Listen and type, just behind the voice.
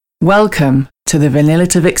Welcome to the Vanilla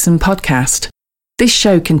to Vixen podcast. This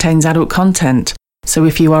show contains adult content, so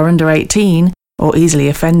if you are under 18 or easily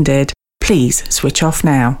offended, please switch off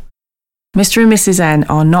now. Mr. and Mrs. N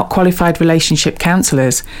are not qualified relationship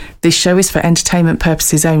counsellors. This show is for entertainment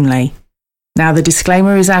purposes only. Now the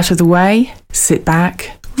disclaimer is out of the way, sit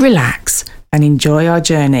back, relax, and enjoy our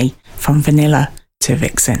journey from Vanilla to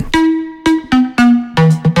Vixen.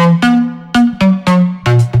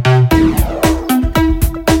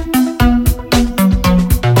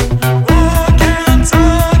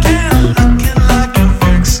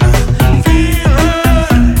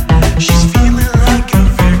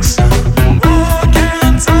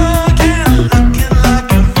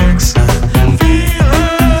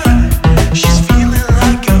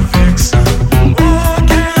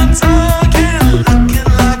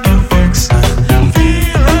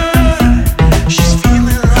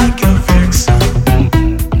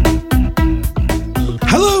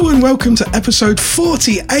 Welcome to episode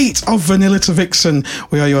 48 of Vanilla to Vixen.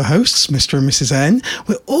 We are your hosts, Mr. and Mrs. N.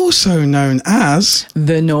 We're also known as...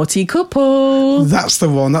 The Naughty Couple. That's the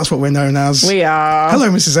one. That's what we're known as. We are. Hello,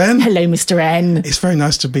 Mrs. N. Hello, Mr. N. It's very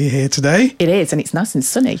nice to be here today. It is, and it's nice and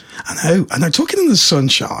sunny. I know. Talking in the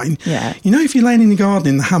sunshine. Yeah. You know, if you're laying in the garden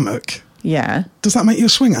in the hammock... Yeah. Does that make you a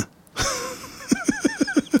swinger?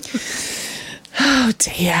 Oh,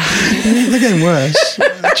 dear. They're getting worse.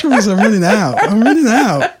 Troubles are running out. I'm running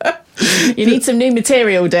out. You need some new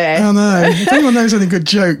material, dear. I know. If anyone knows any good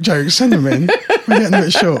jokes, send them in. We're getting a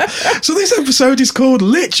bit short. So this episode is called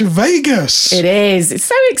LichVegas. It is. It's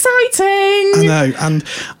so exciting. I know.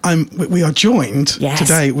 And we are joined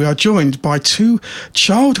today. We are joined by two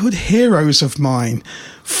childhood heroes of mine,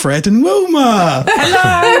 Fred and Wilma.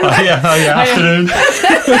 Hello. Hiya, afternoon.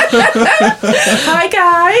 Hi,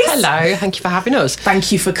 guys. Hello, thank you for having us.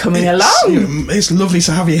 Thank you for coming along. It's lovely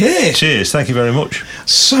to have you here. Cheers, thank you very much.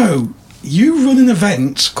 So, you run an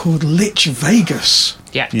event called LichVegas.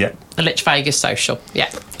 Yeah. The LichVegas social.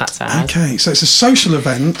 Yeah, that's ours. Okay, so it's a social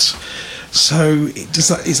event. So,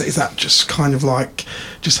 is that just kind of like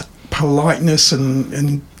just politeness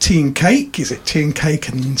and tea and cake? Is it tea and cake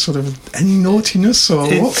and sort of any naughtiness or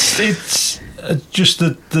what? It's just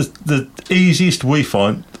the easiest we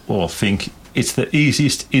find, or I think it's the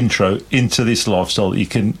easiest intro into this lifestyle that you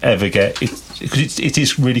can ever get. Because it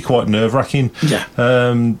is really quite nerve-wracking. Yeah.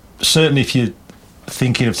 Certainly if you're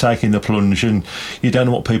thinking of taking the plunge and you don't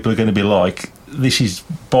know what people are going to be like, this is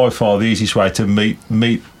by far the easiest way to meet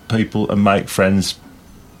people and make friends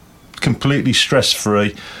completely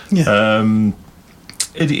stress-free. Yeah.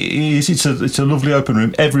 It's a lovely open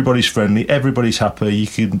room. Everybody's friendly, everybody's happy.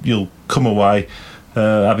 You'll come away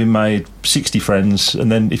having made 60 friends,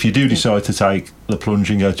 and then if you do decide to take the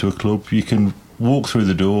plunge and go to a club, you can walk through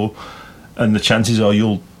the door and the chances are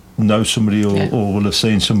you'll know somebody or will have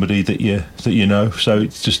seen somebody that you know, so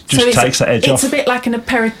it just takes that edge off. It's a bit like an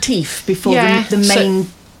aperitif before the main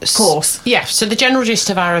course. Yeah, so the general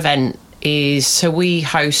gist of our event is, so we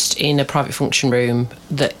host in a private function room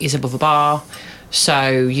that is above a bar,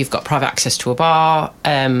 so you've got private access to a bar,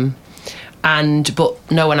 but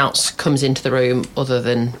no one else comes into the room other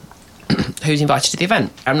than who's invited to the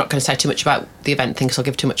event. I'm not going to say too much about the event thing because I'll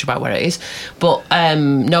give too much about where it is, but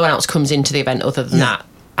no one else comes into the event other than that,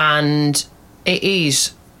 and it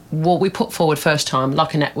is what we put forward first time,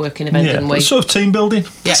 like a networking event, didn't we? Sort of team building.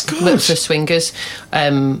 Yeah, look for swingers.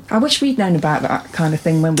 I wish we'd known about that kind of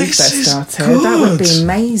thing when we first started. Good. That would be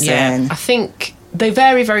amazing. Yeah, I think they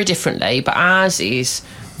vary very differently, but ours is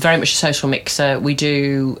very much a social mixer. We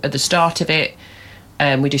do, at the start of it,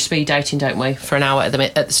 we do speed dating, don't we, for an hour at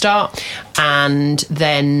the start, and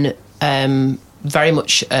then very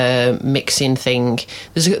much a mixing thing.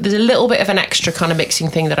 There's a little bit of an extra kind of mixing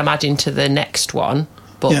thing that I'm adding to the next one.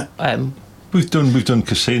 But we've done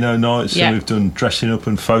casino nights, and we've done dressing up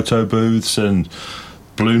and photo booths and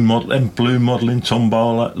balloon modelling,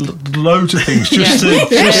 tombola, loads of things just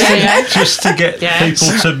to get people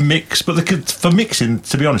to mix. But for mixing,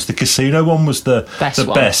 to be honest, the casino one was the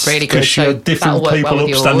best. Really good. Because you had different people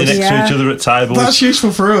up standing next to each other at tables. That's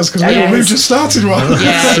useful for us because we've just started one.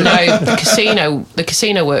 The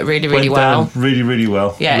casino worked really well. Really, really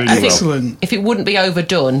well. Yeah, really I think excellent. If it wouldn't be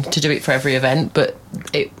overdone to do it for every event, but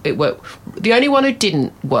it worked. The only one who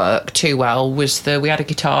didn't work too well was we had a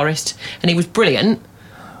guitarist, and he was brilliant.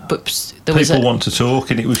 But people want to talk,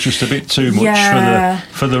 and it was just a bit too much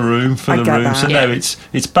for the room. So now it's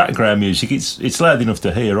background music. It's loud enough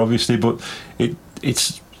to hear, obviously, but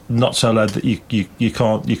it's not so loud that you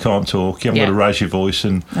can't talk. You haven't got to raise your voice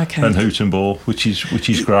and hoot and bawl, which is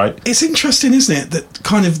great. It's interesting, isn't it, that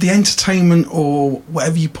kind of the entertainment or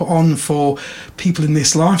whatever you put on for people in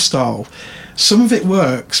this lifestyle, some of it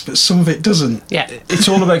works, but some of it doesn't. Yeah. It's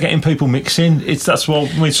all about getting people mixing. That's why,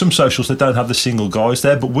 I mean, some socials, they don't have the single guys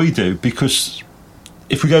there, but we do, because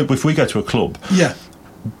if we go to a club, Yeah.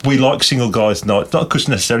 we like single guys night, not because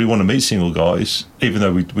necessarily want to meet single guys, even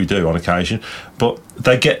though we do on occasion, but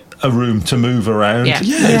they get a room to move around. Yeah.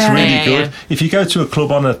 Yeah. It's really Yeah, good. yeah. If you go to a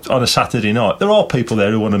club on a Saturday night, there are people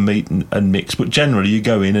there who want to meet and mix, but generally you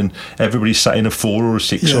go in and everybody's sat in a 4 or a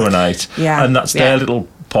 6 Yeah. or an 8, Yeah. and that's their little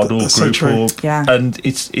pod or That's so group, true. and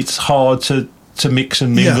it's hard to mix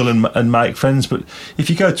and mingle and make friends. But if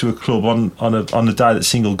you go to a club on a day that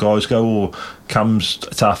single guys go, or Cam's,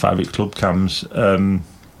 it's our favourite club, Cam's,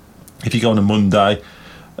 if you go on a Monday,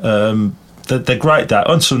 they're great day.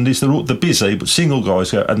 On Sundays they're busy, but single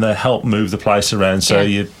guys go and they help move the place around. So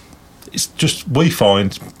it's just, we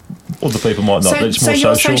find other people might not, but it's more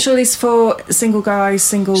your social. social is for single guys,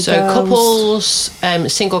 single So girls?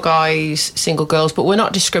 couples, single guys, single girls, but we're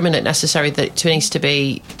not discriminate necessarily that it needs to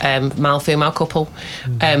be male-female couple.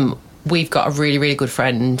 We've got a really, really good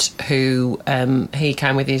friend who he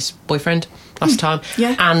came with his boyfriend last time,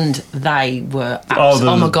 and they were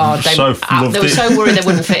oh my god, they were so worried they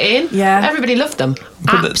wouldn't fit in. Yeah, everybody loved them.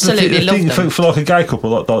 But Absolutely the loved thing, them. for like a gay couple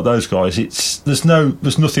like those guys, there's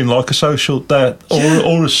nothing like a social there,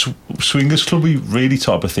 or a swingers club really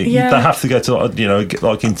type of thing. Yeah. They have to go to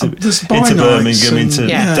into bi Birmingham, into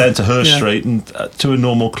Yeah. down to Hurst Street, and to a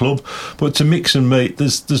normal club. But to mix and meet,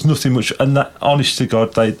 there's nothing much. And that, honest to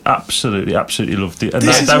God, they absolutely loved it, and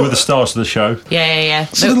they were the stars of the show. Yeah.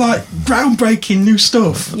 Sort of like groundbreaking new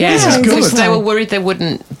stuff. Yeah, This is good. because they were worried they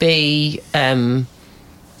wouldn't be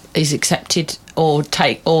is accepted or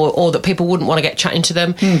that people wouldn't want to get chatting to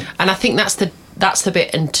them. And I think that's the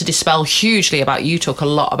bit, and to dispel hugely about, you talk a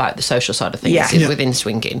lot about the social side of things within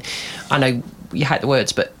swinging. I know you hate the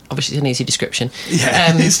words, but obviously it's an easy description.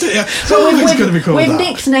 Yeah, it's always going to be called we've that.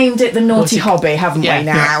 nicknamed it the naughty hobby, haven't we now?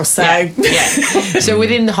 Yeah. So Yeah. So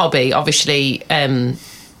within the hobby, obviously,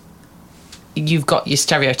 you've got your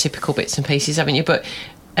stereotypical bits and pieces, haven't you? But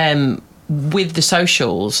with the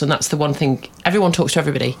socials, and that's the one thing, everyone talks to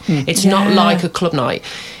everybody. It's not like a club night,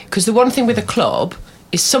 because the one thing with a club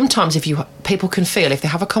is sometimes people can feel if they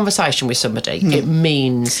have a conversation with somebody, it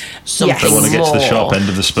means something They want to get to the sharp end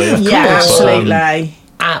of the spear. absolutely.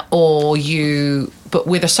 But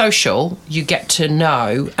with a social, you get to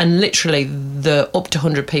know, and literally the up to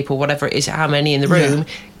 100 people, whatever it is, how many in the room,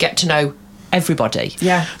 get to know everybody.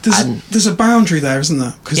 Yeah. There's a boundary there, isn't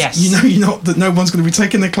there? Because Yes. you're not that no one's going to be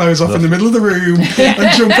taking their clothes off in the middle of the room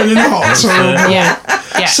and jumping in hot.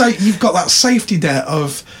 Yeah. So you've got that safety there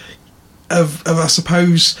of I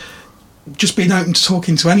suppose just being open to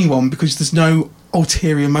talking to anyone, because there's no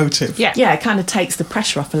ulterior motive. Yeah, it kind of takes the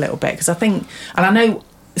pressure off a little bit, because I think, and I know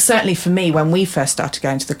certainly for me, when we first started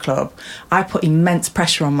going to the club, I put immense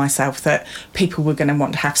pressure on myself that people were going to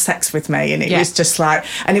want to have sex with me, and it was just like,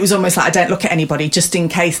 and it was almost like I don't look at anybody, just in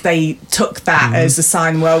case they took that as a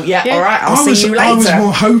sign. Well, all right, I'll see you later. I was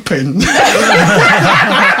more hoping.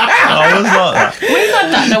 I was like that. We've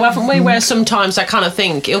had that, though, haven't we? Where sometimes I kind of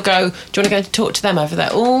think, he'll go, do you want to go and talk to them over there?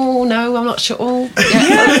 Oh, no, I'm not sure. Oh,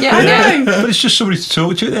 yeah. But it's just somebody to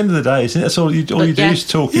talk to at the end of the day, isn't it? That's all you do is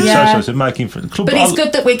talking, socialising, making friends. But it's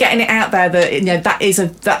good that we're getting it out there that that is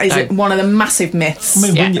one of the massive myths.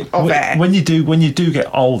 I mean, when you do get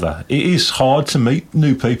older, it is hard to meet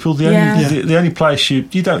new people. The only place you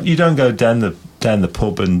don't go down the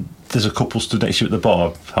pub and there's a couple stood next to you at the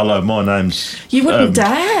bar. Hello, my name's. You wouldn't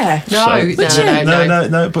dare. No.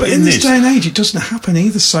 But in this day and age, it doesn't happen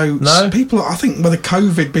either. So people, I think, with the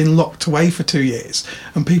COVID being locked away for 2 years,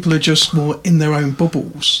 and people are just more in their own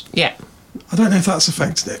bubbles. Yeah. I don't know if that's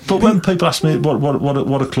affected it. But when people ask me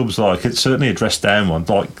what a club's like, it's certainly a dress down one,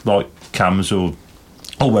 like Cam's or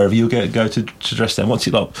wherever you go to dress down. What's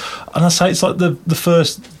it like? And I say it's like the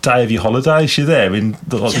first day of your holidays. You're there,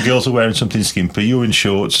 the girls are wearing something skimpy, you're in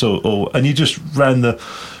shorts, and you just round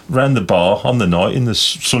the bar on the night in the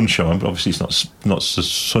sunshine. But obviously it's not so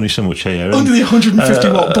sunny so much here. Under the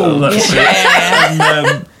 150 watt ball. That's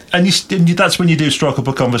it. And that's when you do strike up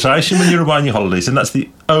a conversation when you're away on your holidays, and that's the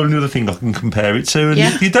only other thing I can compare it to.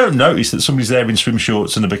 And you don't notice that somebody's there in swim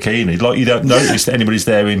shorts and a bikini, like you don't notice that anybody's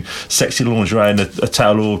there in sexy lingerie and a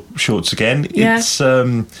towel or shorts again. But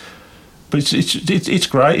it's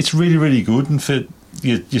great. It's really, really good, and for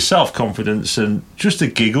your self-confidence and just a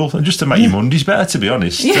giggle and just to make your Mondays better, to be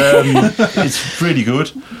honest. It's really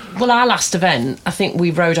good. Well, our last event, I think we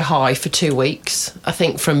rode a high for 2 weeks. I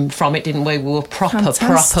think from it, didn't we? We were proper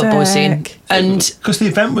buzzing. And because the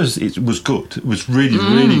event was good. It was really,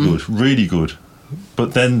 really good.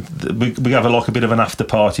 But then we have a bit of an after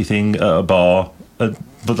party thing at a bar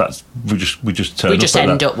but we just turn We just up at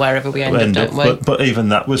end that. up wherever we end up, don't we? But even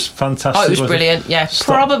that was fantastic. Oh, it was wasn't brilliant. Yeah,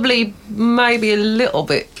 probably maybe a little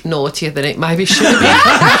bit naughtier than it maybe should have been.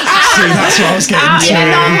 See, that's what I was getting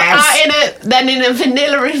to. In a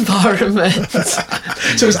vanilla environment.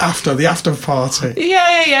 So it was after the after party.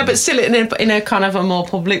 Yeah, but still in a kind of a more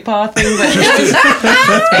public part thing. But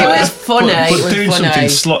it was funny. But it was doing funny.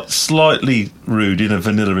 something slightly rude in a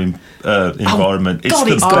vanilla environment, God,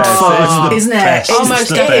 it's it's the good best. fun, It's the isn't it? best. It's Almost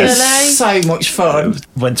the definitely. best. so much fun.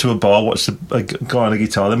 Went to a bar, watched a guy on a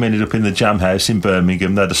guitar. Then we ended up in the Jam House in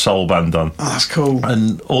Birmingham. They had a soul band on, Oh, that's cool.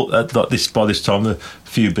 and by this time, a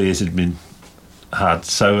few beers had been had.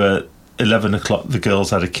 So at 11 o'clock, the girls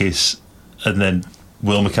had a kiss, and then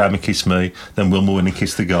Wilma came and kissed me. Then Wilma went and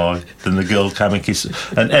kissed the guy. Then the girl came and kissed,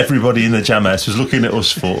 and everybody in the Jam House was looking at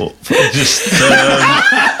us for just.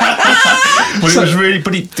 But it was really,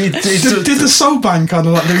 but it did Did the soul band kind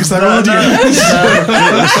of like lose their no, audience?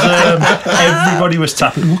 everybody was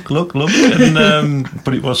tapping. Look, and,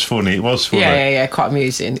 but it was funny. It was funny. Yeah, quite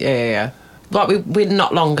amusing. Yeah. Like we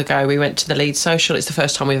not long ago, we went to the Leeds Social. It's the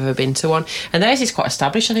first time we've ever been to one, and theirs is quite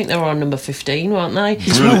established. I think they were on number 15, weren't they?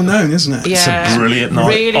 It's well known, isn't it? Yeah. It's a brilliant night.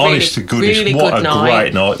 Really, Honest to goodness, really what good a night.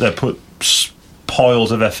 great night. They put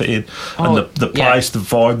piles of effort in, and the place, the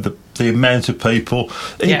vibe, the amount of people,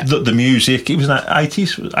 the music. It was an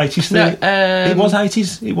 80s theme. It was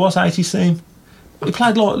 80s. It was 80s theme. He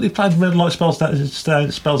played Red Light Spells Danger.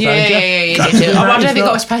 Yeah. I don't think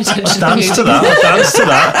I was paying attention to the Dance music. to that.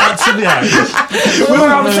 That's to the 80s. Well,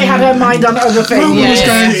 obviously had her mind on other things. Wilma was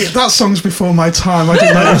Yeah. going, that song's before my time. I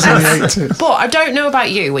didn't know it was in the 80s. But I don't know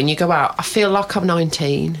about you. When you go out, I feel like I'm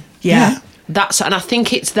 19. Yeah. And I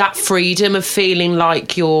think it's that freedom of feeling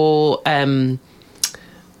like you're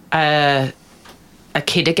a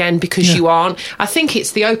kid again, because you aren't. I think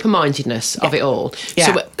it's the open-mindedness of it all.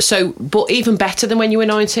 Yeah. So, but even better than when you were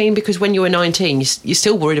 19, because when you were 19, you're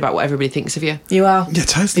still worried about what everybody thinks of you. You are. Yeah,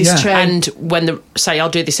 totally. It's Yeah. true. And when say I'll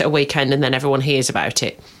do this at a weekend, and then everyone hears about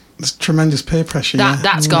it, There's tremendous peer pressure.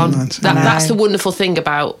 that's gone. 19. That's the wonderful thing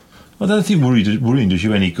about. I don't think worrying does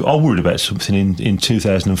you any good. I worried about something in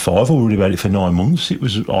 2005. I worried about it for 9 months. It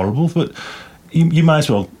was horrible, but you may as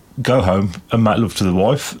well go home and make love to the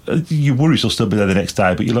wife. Your worries will still be there the next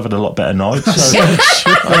day, but you'll have had a lot better night. So.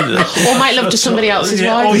 Or make love to somebody else's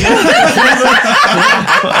wife. Oh,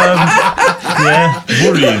 yeah.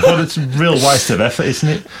 Worrying. Well, it's a real waste of effort, isn't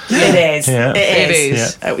it? It is. Yeah. It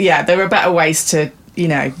is. Yeah. There are better ways to,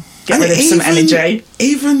 get And rid of some energy.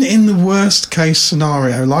 Even in the worst case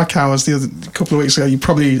scenario, like ours a couple of weeks ago, you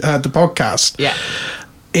probably heard the podcast. Yeah.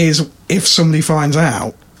 Is if somebody finds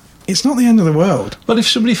out, it's not the end of the world. But if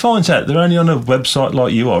somebody finds out they're only on a website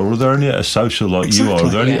like you are, or they're only at a social like you are, or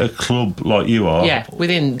they're only at a club like you are. Yeah,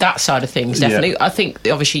 within that side of things, definitely. Yeah. I think,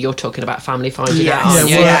 obviously, you're talking about family finding out, Yeah,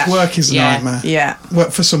 aren't you? work is a nightmare. Yeah.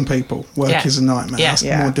 Work for some people. Work is a nightmare. Yeah. That's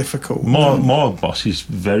more difficult. My boss is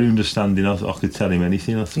very understanding. I could tell him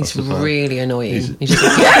anything. It's really annoying.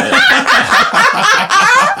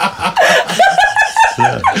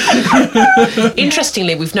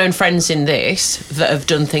 Interestingly, we've known friends in this that have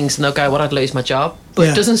done things and they'll go, well, I'd lose my job. But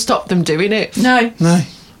it doesn't stop them doing it. No.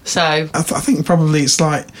 So I think probably it's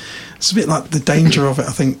a bit like the danger of it.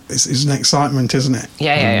 I think is an excitement, isn't it?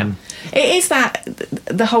 Yeah. It is that,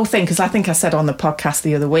 the whole thing, because I think I said on the podcast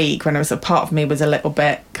the other week when a part of me was a little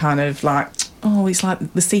bit kind of like, oh, it's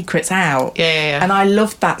like the secret's out. Yeah. And I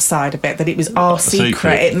loved that side of it, that it was our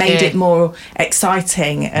secret. It made it more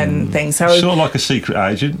exciting and things. So sort of like a secret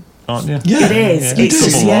agent, aren't you? Yeah, it is. Yeah.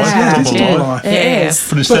 It's double life. Double life. life. It is.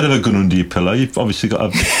 But instead of a gun under your pillow, you've obviously got a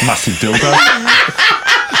massive dildo.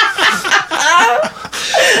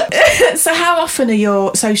 So how often are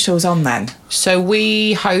your socials on then? So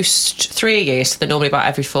we host 3 a year, so they're normally about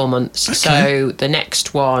every 4 months. Okay. So the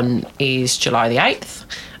next one is July the 8th,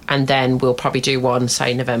 and then we'll probably do one,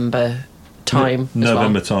 say, November time.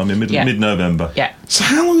 November time, mid-November. Yeah. So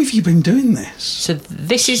how long have you been doing this? So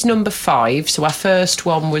this is number 5. So our first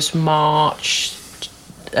one was March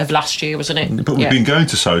of last year, wasn't it? But we've been going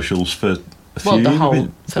to socials for a few the years. whole- We've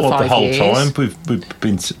been- for the 5 whole years. time. We've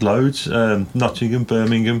been to loads. Nottingham,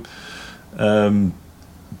 Birmingham,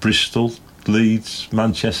 Bristol, Leeds,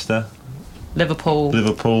 Manchester,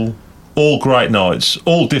 Liverpool. All great nights,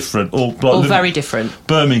 all different, all very different.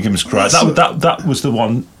 Birmingham's great. That was the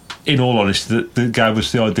one. In all honesty, that gave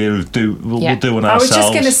us the idea of we'll do one I was ourselves.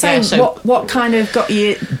 just going to say, Yeah, so- what kind of got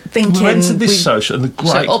you thinking? We went to this social, and the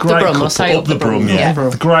great Up the couple, Brum, I'll say up the Brum, yeah.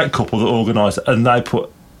 the great couple that organised it, and they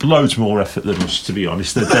put loads more effort than us, to be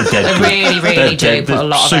honest. They're dead They good. really do They're put a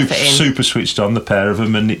lot of effort in. Super switched on, the pair of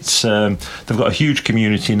them, and it's they've got a huge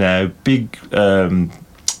community now, big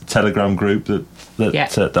Telegram group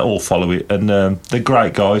that all follow it, and they're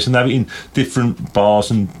great guys, and they're in different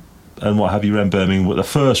bars and what have you around Birmingham. But the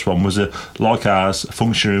first one was like ours, a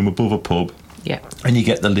function room above a pub. Yeah. And you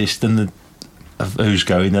get the list of who's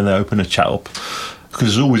going, then they open a chat up.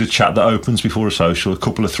 Because there's always a chat that opens before a social, a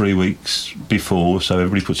couple of 3 weeks before, so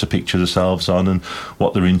everybody puts a picture of themselves on and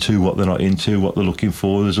what they're into, what they're not into, what they're looking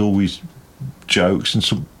for. There's always jokes,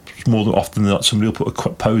 and more than often than not, somebody will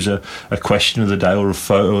pose a question of the day or a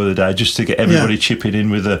photo of the day, just to get everybody chipping in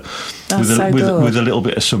with a little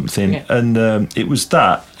bit of something. Yeah. And it was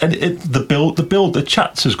that, and the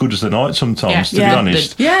chat's as good as the night sometimes, to be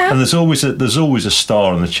honest. And there's always a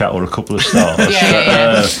star in the chat, or a couple of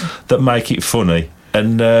stars that make it funny.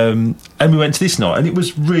 And we went to this night, and it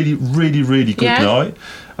was really, really, really good night.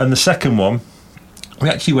 And the second one, we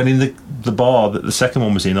actually went in the bar that the second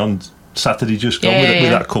one was in on Saturday, just gone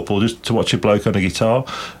with that couple, just to watch a bloke on a guitar,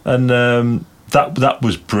 and that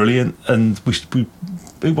was brilliant. And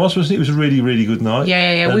it was a really, really good night.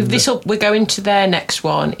 We're going to their next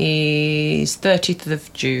one is 30th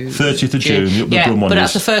of June. 30th of June. But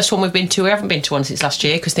that's the first one we've been to. We haven't been to one since last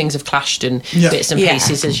year because things have clashed and bits and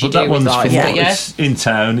pieces as you do with life. It's in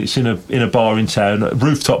town. It's in a bar in town, a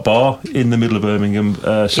rooftop bar in the middle of Birmingham.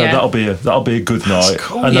 That'll be a good night.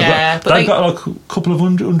 Cool. And they've got like a couple of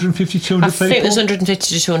 150, 200 people. I think there's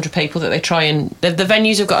 150 to 200 people that they try, and the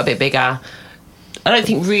venues have got a bit bigger. I don't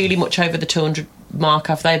think really much over the 200 mark,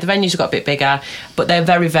 have they? The venues have got a bit bigger, but they're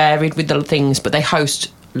very varied with the things, but they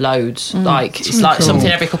host loads. It's like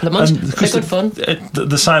something every couple of months. They're good fun.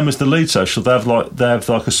 The same as the Leeds social, they have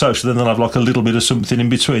like a social, then they'll have like a little bit of something in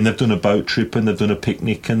between. They've done a boat trip, and they've done a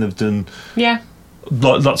picnic, and they've done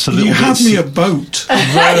lots of little bits. You had me a boat.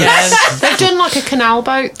 They've done like a canal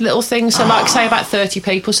boat little thing, so like say about 30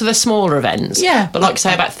 people, so they're smaller events, but like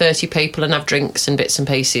say about 30 people, and have drinks and bits and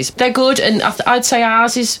pieces. They're good, and I'd say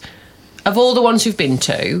ours is, of all the ones we've been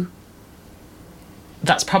to,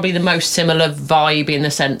 that's probably the most similar vibe, in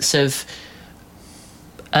the sense of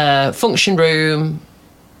function room,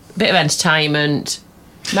 bit of entertainment,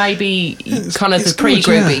 maybe kind of the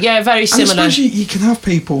pre-group. Very similar. And especially you can have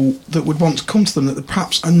people that would want to come to them that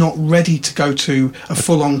perhaps are not ready to go to a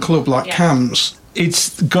full-on club like Cam's.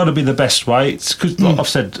 It's got to be the best way. It's because, like I've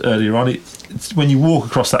said earlier on, it's when you walk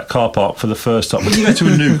across that car park for the first time. When you go to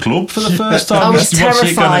a new club for the first time, it's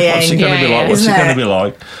terrifying. What's it going to be like? What's it going to be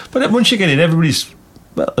like? But then once you get in, everybody's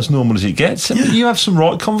as normal as it gets. You have some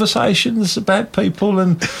right conversations about people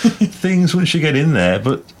and things once you get in there.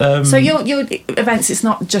 But so your events, it's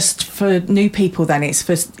not just for new people then, it's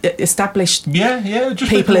for established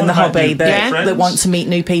just people in the hobby that want to meet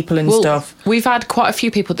new people and stuff. We've had quite a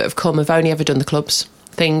few people that have come, have only ever done the clubs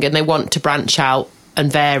thing, and they want to branch out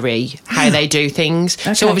and vary how they do things.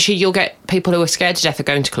 Okay. So obviously you'll get people who are scared to death of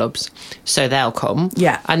going to clubs, so they'll come.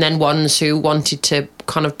 And then ones who wanted to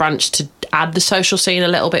kind of branch to add the social scene a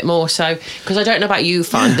little bit more. So, because I don't know about you,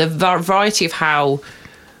 Fan, the variety of how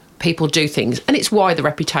people do things, and it's why the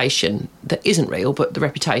reputation that isn't real, but the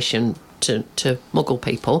reputation to muggle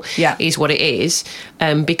people is what it is,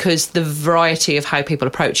 because the variety of how people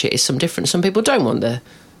approach it is some different. Some people don't want the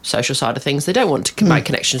social side of things, they don't want to make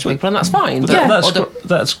connections with people, and that's fine.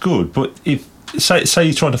 That's good, but if say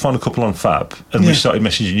you're trying to find a couple on Fab, and we started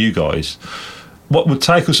messaging you guys, what would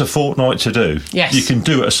take us a fortnight to do, you can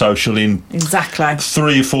do at a social in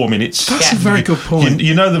 3 or 4 minutes. That's a very good point.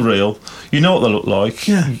 You know the real, you know what they look like.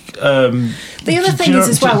 The other thing is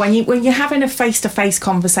as well, when you're having a face-to-face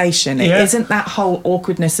conversation, it isn't that whole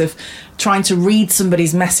awkwardness of trying to read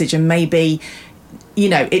somebody's message and maybe, you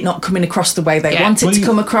know, it not coming across the way they want it to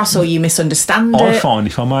come across, or you misunderstand it. I find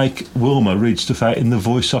if I make Wilma read stuff out in the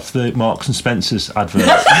voice off the Marks and Spencer's advert,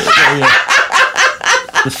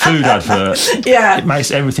 the food advert, it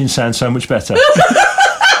makes everything sound so much better.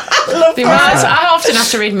 I often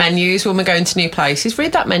have to read menus when we're going to new places.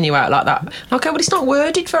 Read that menu out like that. Okay, well, it's not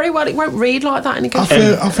worded very well. It won't read like that. And it goes,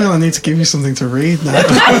 I feel I need to give you something to read now.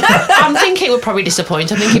 I'm thinking it would probably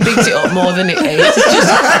disappoint. I think he bigs it up more than it is.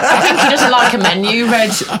 I think he doesn't like a menu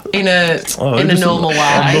read in a normal way.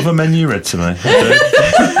 I love a menu read to me.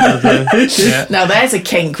 I do. Now there's a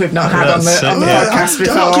kink we've not had on the podcast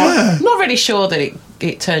before. I'm not really sure that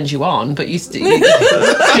it turns you on, but you never know.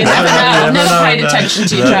 I've never paid attention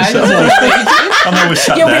to your trade. I'm always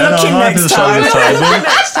sat You'll there. be looking next time.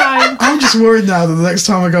 I'm just worried now that the next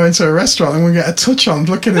time I go into a restaurant, I'm going to get a touch on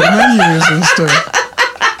looking at menus and stuff.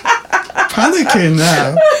 Panicking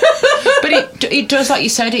now. But it does, like you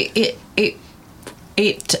said, it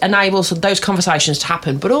enables those conversations to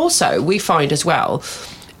happen. But also, we find as well,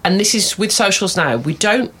 and this is with socials now, we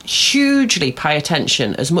don't hugely pay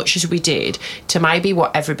attention as much as we did to maybe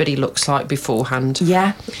what everybody looks like beforehand.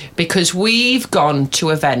 Yeah. Because we've gone to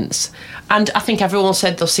events, and I think everyone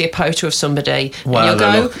said they'll see a photo of somebody, Wow, and you'll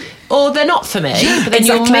go, oh, they're not for me. But then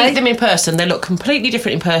you'll meet them in person, they look completely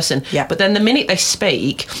different in person. Yeah. But then the minute they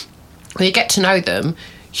speak, when you get to know them,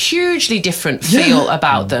 hugely different feel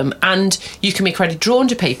about them, and you can be incredibly drawn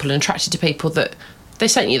to people and attracted to people that they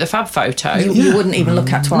sent you the fab photo. You wouldn't even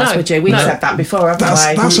look at twice, No. would you? We've said that before,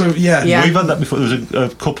 haven't we? Yeah. We've had that before. There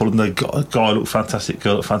was a couple, and the guy looked fantastic,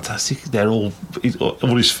 girl looked fantastic. They're all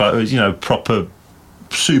his photos, proper,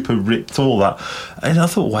 super ripped, all that. And I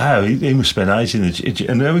thought, wow, he must spend ages in the gym.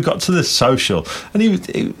 And then we got to the social,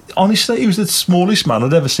 and honestly, he was the smallest man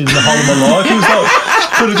I'd ever seen in the whole of my life. He was like,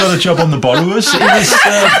 could have got a job on the Borrowers. It was.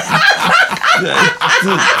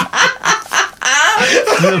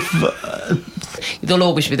 They'll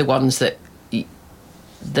always be the ones that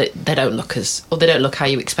they don't look they don't look how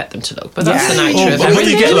you expect them to look. But that's the nature of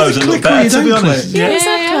everything. You get loads that look better, to be honest. Yeah,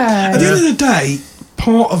 exactly. At the end of the day,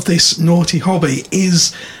 part of this naughty hobby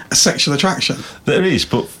is a sexual attraction. There is,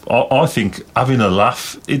 but I think having a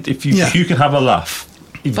laugh, if you can have a laugh,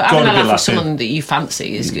 you've but got having to a be laugh with laughing. someone that you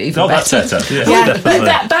fancy is even That's better. better. Yeah, Yeah, definitely.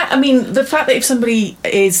 but that I mean, the fact that if somebody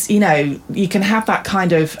is, you can have that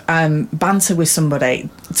kind of banter with somebody,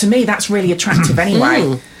 to me, that's really attractive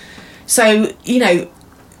anyway. So,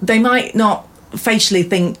 they might not facially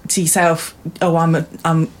think to yourself, oh,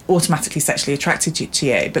 I'm automatically sexually attracted to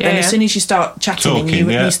you. But then as soon as you start chatting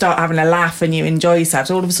and you start having a laugh and you enjoy yourselves,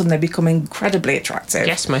 all of a sudden they become incredibly attractive.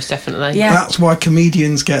 Yes, most definitely. Yeah. That's why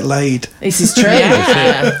comedians get laid. This is true.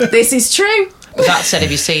 Yeah. This is true. That said, have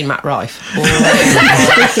you seen Matt Rife? I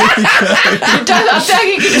don't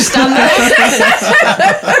think you can just stand there.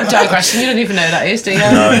 I'm digressing. You don't even know who that is, do you?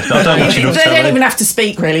 No, I don't watch enough They don't telly. even have to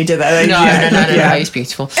speak, really, do they? No, he's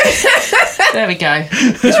beautiful. There we go.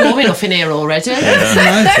 It's warm enough in here already.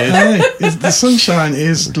 The sunshine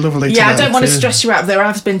is lovely. Yeah, I today. don't want to stress you out. There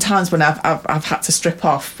have been times when I've had to strip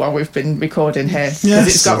off while we've been recording here because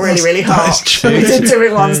it's got really, really that hot. is true. We did do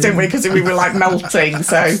it once, didn't we? Because we were like melting.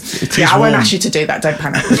 So I won't ask you to do that. Don't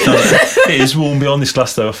panic. It is warm behind this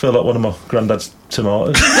glass, though. I feel like one of my granddad's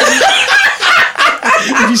tomatoes.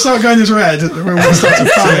 If you start going as red, we'll start to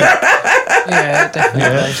panic. Yeah,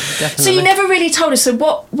 definitely. So you never really told us. So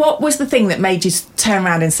what was the thing that made you turn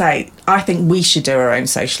around and say, I think we should do our own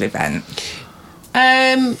social event?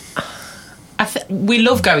 We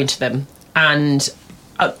love going to them, and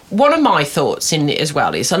one of my thoughts in it as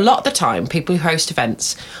well is a lot of the time people who host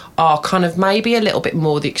events are kind of maybe a little bit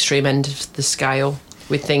more the extreme end of the scale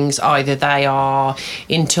with things. Either they are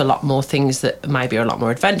into a lot more things that maybe are a lot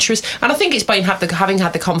more adventurous, and I think it's by having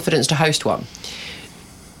had the confidence to host one.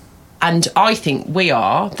 And I think we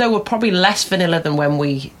are, though we're probably less vanilla than when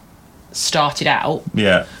we started out.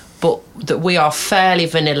 Yeah. But that we are fairly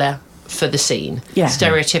vanilla for the scene. Yeah.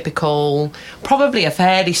 Stereotypical, probably a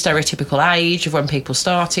fairly stereotypical age of when people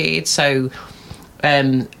started. So,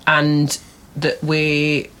 and that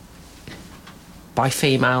we, by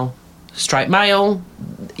female, straight male,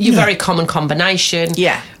 your very common combination.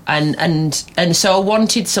 Yeah. And so I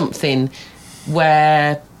wanted something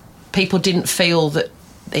where people didn't feel that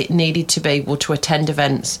it needed to be, well, to attend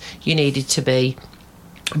events, you needed to be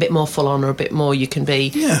a bit more full on or a bit more, you can be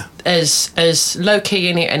as low key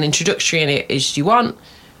in it and introductory in it as you want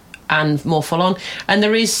and more full on. And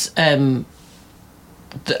there's a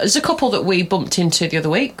couple that we bumped into the other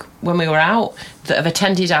week when we were out that have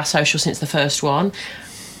attended our social since the first one,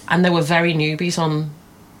 and they were very newbies on,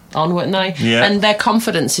 weren't they? Yeah. And their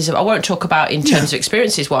confidence is, I won't talk about in terms of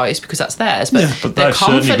experiences wise because that's theirs, but But their they've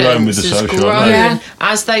certainly confidence grown with the has social, grown haven't they?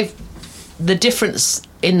 as the difference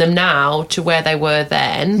in them now to where they were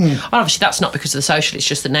then. And obviously that's not because of the social, it's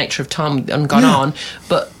just the nature of time and gone on,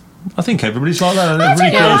 but I think everybody's like that.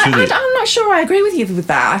 Everybody grows with it. I'm not sure I agree with you with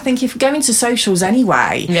that. I think if going to socials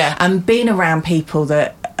anyway and being around people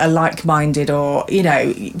that are like-minded, or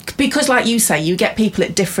because like you say, you get people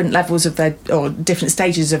at different levels of their, or different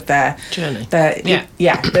stages of their journey, their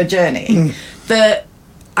journey, that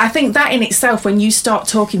I think that in itself, when you start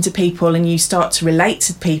talking to people and you start to relate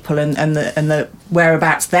to people and the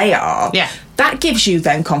whereabouts they are, that gives you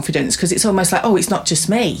then confidence, because it's almost like, oh, it's not just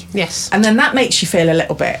me. Yes. And then that makes you feel a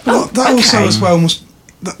little bit, Also as well must,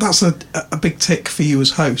 that's a big tick for you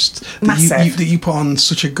as host, that you put on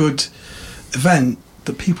such a good event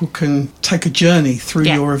that people can take a journey through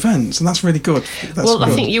your events, and that's really good. I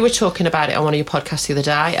think you were talking about it on one of your podcasts the other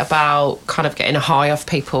day about kind of getting a high off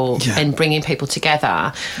people and bringing people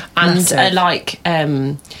together,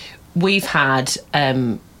 and we've had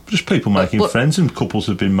just people making friends, and couples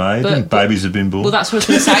have been made, and babies have been born. Well, that's what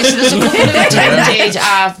I was going to say. So there's a couple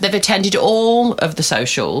who've they've attended all of the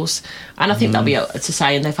socials, and I think that'll be to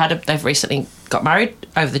say, and they've recently got married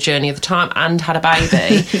over the journey of the time and had a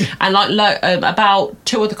baby, and about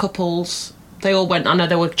 2 other couples, they all went. I know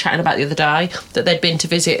they were chatting about the other day that they'd been to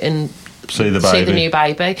visit and see the new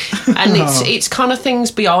baby, and it's kind of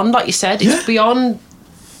things beyond, like you said, it's beyond.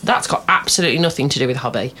 That's got absolutely nothing to do with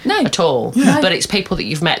hobby at all. Yeah. But it's people that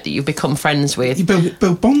you've met, that you've become friends with. You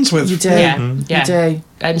build bonds with. You do. Yeah. You do.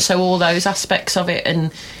 And so all those aspects of it.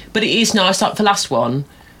 But it is nice. Like the last one,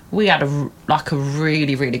 we had a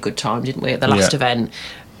really, really good time, didn't we, at the last event?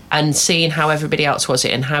 And seeing how everybody else was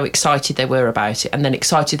it and how excited they were about it, and then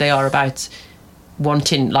excited they are about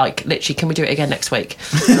wanting, like, literally, can we do it again next week?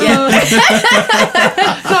 Nice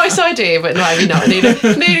idea, but maybe not. Need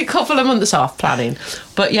a couple of months off planning.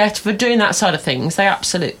 But yeah, for doing that side of things,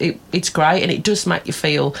 it's great, and it does make you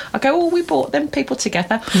feel. I go, we brought them people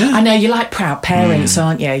together. Yeah. I know, you're like proud parents,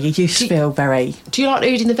 aren't you? You used to feel very. Do you like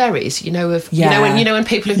reading the verries? You know when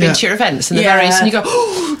people have been to your events and the verries, and you go,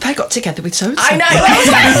 they got together with so. I know.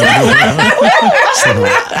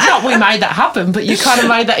 Not we made that happen, but you kind of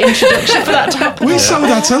made that introduction for that to happen. We sold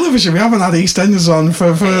our television. We haven't had EastEnders on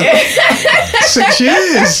for 6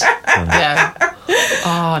 years. Yeah.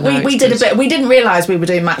 Oh, no, we did a bit. We didn't realise we were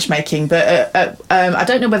doing matchmaking, but I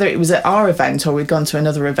don't know whether it was at our event or we'd gone to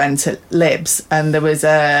another event at Libs, and there was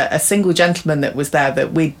a single gentleman that was there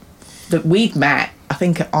that we'd met, I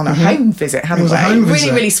think, on a home visit, hadn't we?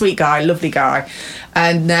 Really, really sweet guy, lovely guy.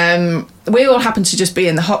 And we all happened to just be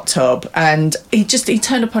in the hot tub, and he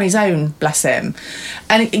turned up on his own, bless him.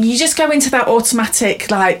 And you just go into that automatic,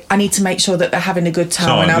 like, I need to make sure that they're having a good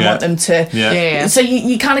time, and I want them to. Yeah. So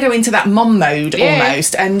you kind of go into that mum mode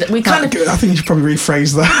almost, and we kind of. I think you should probably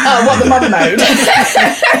rephrase that. Oh, what, the mum mode?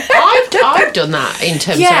 I've done that in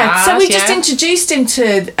terms of ours, so we just introduced him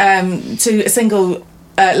to a single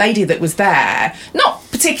lady that was there, not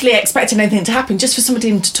particularly expecting anything to happen, just for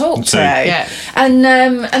somebody to talk to. Yeah. And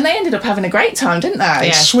they ended up having a great time, didn't they?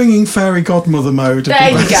 Yeah. Swinging fairy godmother mode.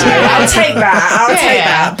 There you go. I'll take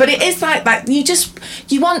that. But it is like that.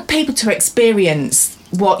 You want people to experience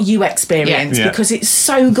what you experience because it's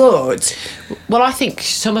so good. Well, I think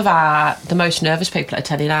some of the most nervous people at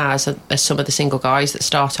attending ours are some of the single guys that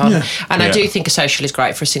start on. Yeah. And I do think a social is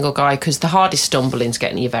great for a single guy, because the hardest stumbling is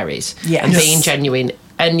getting your berries and being genuine.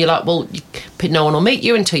 And you're like, well, no one will meet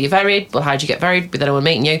you until you're varied. Well, how do you get varied with anyone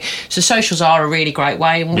meeting you? So socials are a really great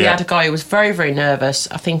way. And we had a guy who was very, very nervous.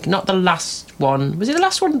 I think not the last one. Was it the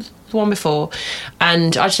last one? The one before?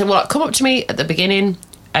 And I just said, well, come up to me at the beginning.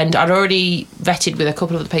 And I'd already vetted with a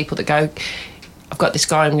couple of the people that go, I've got this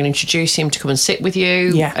guy, I'm going to introduce him to come and sit with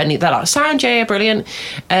you. Yeah. And they're like, sound, brilliant.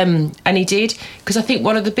 And he did, because I think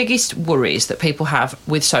one of the biggest worries that people have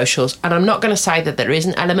with socials, and I'm not going to say that there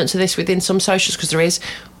isn't elements of this within some socials, because there is,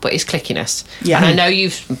 but it's clickiness. Yeah. And I know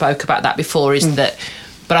you've spoke about that before, that,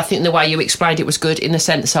 but I think the way you explained it was good, in the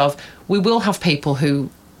sense of, we will have people who,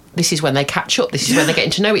 this is when they catch up, this is when they're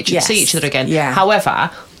getting to know each other, see each other again. Yeah.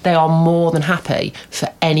 However, they are more than happy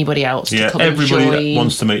for anybody else to come and join. Everybody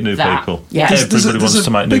wants to meet new people. Yeah. Everybody wants to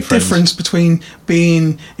make new friends. There's a big difference between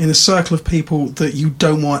being in a circle of people that you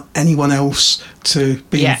don't want anyone else to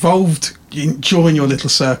be involved, join your little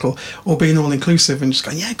circle, or being all inclusive and just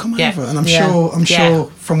going, come over. And I'm sure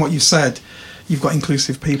from what you said, you've got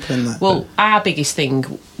inclusive people in there. Well, our biggest thing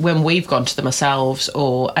when we've gone to them ourselves,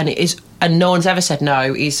 and no one's ever said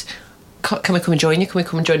no, is, can we come and join you? Can we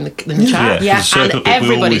come and join the chat? Yeah. And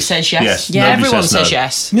everybody says yes. Everyone says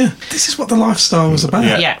yes. Yeah. This is what the lifestyle was about.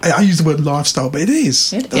 Yeah. I use the word lifestyle, but it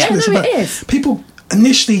is. That's what it's about. It is. People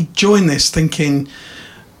initially join this thinking,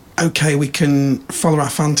 okay, we can follow our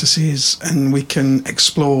fantasies and we can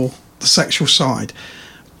explore the sexual side.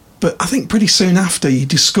 But I think pretty soon after, you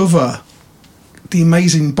discover the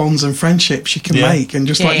amazing bonds and friendships you can make, and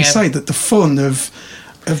just like you say, that the fun of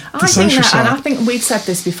the social side. And I think we've said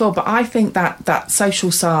this before, but I think that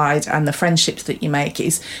social side and the friendships that you make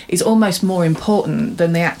is almost more important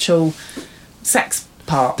than the actual sex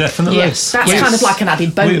part. Definitely. Yes. That's kind of like an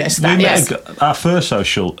added bonus. We met our first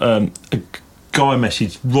social, a guy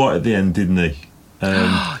messaged right at the end, didn't he?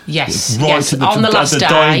 Yes. Right on the last day.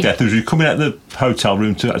 Dying death, as we were coming out of the hotel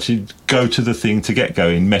room to actually go to the thing to get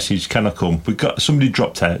going, message, can I come? Somebody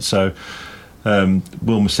dropped out, so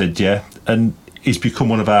Wilma said yeah, and he's become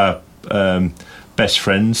one of our best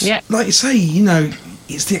friends. Yeah. Like you say,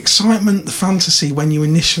 it's the excitement, the fantasy when you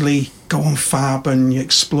initially go on Fab and you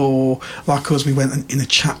explore, like us, we went in a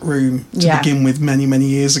chat room to begin with many, many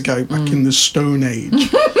years ago, back in the Stone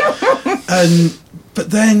Age.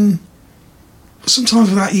 But then, sometimes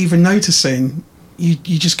without even noticing, you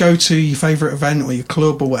just go to your favourite event or your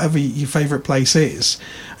club or whatever your favourite place is,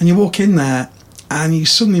 and you walk in there and you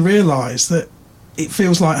suddenly realise that it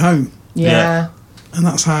feels like home. Yeah. And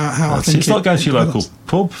that's how I think it's like going to your local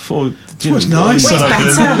pub. It's nice.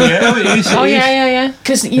 Oh, yeah.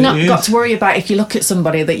 Because you're not got to worry about if you look at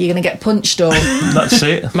somebody that you're going to get punched or... That's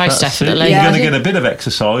it. Most definitely. You're going to get a bit of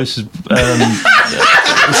exercise. a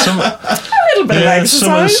little bit of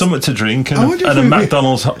exercise. Something to drink and a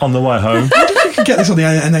McDonald's on the way home. I wonder if we could get this on the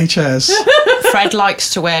NHS. Fred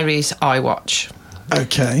likes to wear his iWatch.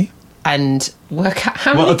 Okay. And work out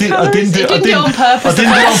how many I didn't calories. do He didn't do it on purpose. I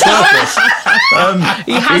didn't do it on purpose.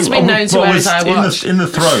 He has been known to wear his iWatch. In the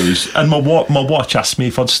throes, and my watch asked me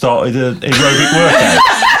if I'd started an aerobic workout.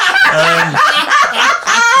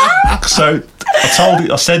 So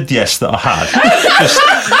I said yes that I had, just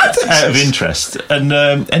out of interest. And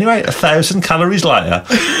anyway, 1,000 calories later,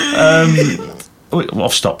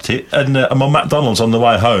 I've stopped it, and I'm on McDonald's on the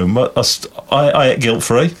way home. I ate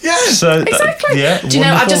guilt-free. Yeah, so exactly. Do you know? Wonderful.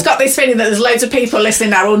 I've just got this feeling that there's loads of people listening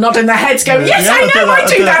now all nodding their heads going, yes, I know, I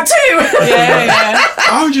do that too. Yeah.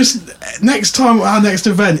 I'll just, next time, our next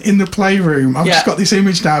event in the playroom, I've just got this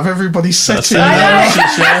image now of everybody sitting there.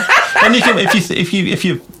 And you can, if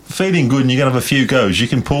you're feeling good and you're going to have a few goes, you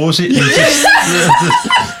can pause it and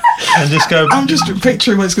and just go. I'm just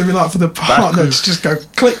picturing what it's going to be like for the partner to just go,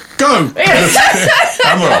 click, go.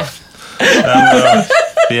 And we're off.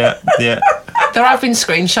 Yeah. There have been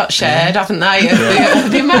screenshots shared, haven't they, of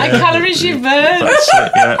the amount of calories you've burned. That's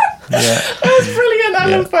it, yeah. That's brilliant, I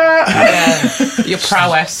love that. Yeah. Your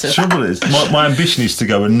prowess. The trouble is, my ambition is to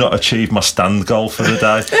go and not achieve my stand goal for the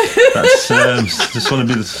day. That's just want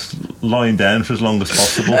to be lying down for as long as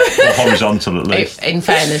possible, or horizontal at least. In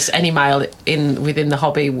fairness, any male within the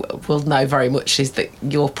hobby will know very much is that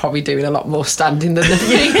you're probably doing a lot more standing than the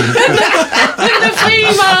female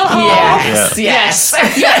half. Yes.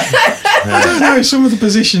 I don't know, some of the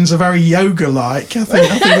positions are very yoga-like. I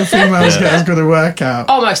think the females get as good a workout.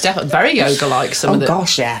 Oh, most definitely. Very yoga-like. Some of the...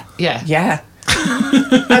 gosh, yeah. Yeah.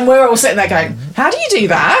 And we're all sitting there going, how do you do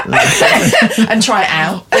that? And try it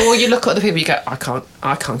out. Or you look at other people, you go, I can't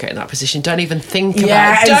get in that position. Don't even think about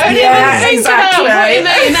Yeah, it. Don't even think exactly. about putting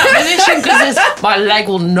me in that position because my leg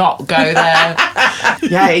will not go there.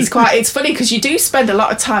 Yeah, it's funny because you do spend a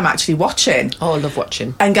lot of time actually watching. Oh, I love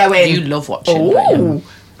watching. And going, You love watching. don't you? oh,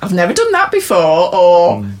 I've never done that before.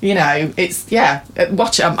 Or, you know, it's, I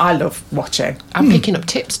love watching. And picking up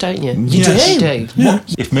tips, don't you? Yes. You do. Yeah.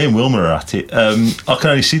 If me and Wilma are at it, I can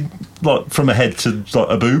only see like from a head to like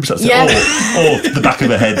a boobs. That's Yeah. it, or the back of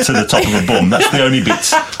a head to the top of a bum. That's the only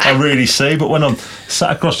bits I really see. But when I'm sat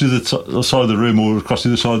across to the side of the room, or across to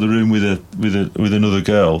the side of the room with another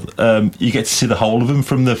girl, you get to see the whole of them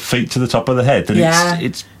from the feet to the top of the head, and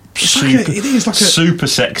it's super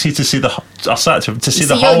sexy to see the. I started to see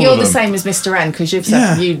the whole of them. You're the same as Mr. N because you've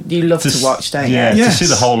said you love to watch, don't you? Yeah, Yes. to see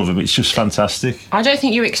the whole of them, it's just fantastic. I don't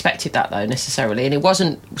think you expected that though necessarily, and it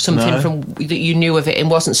wasn't something from that you knew of it. It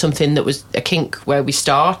wasn't something that was a kink where we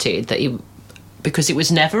started because it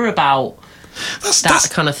was never about that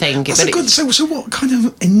kind of thing. So what kind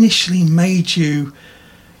of initially made you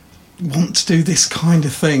want to do this kind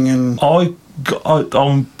of thing? And I'm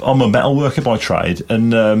a metal worker by trade,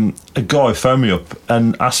 and a guy phoned me up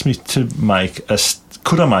and asked me to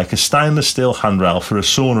could I make a stainless steel handrail for a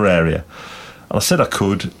sauna area. And I said I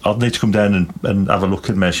could. I'd need to come down and have a look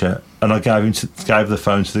and measure. And I gave the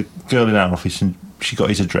phone to the girl in our office, and she got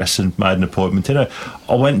his address and made an appointment. You know,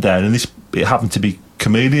 I went down, and it happened to be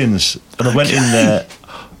Chameleons, and I went in there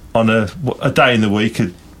on a day in the week.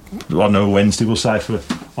 On a Wednesday, we'll say for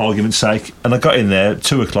argument's sake, and I got in there at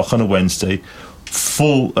 2:00 on a Wednesday,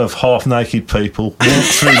 full of half-naked people, walked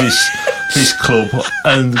through this club,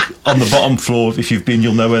 and on the bottom floor, if you've been,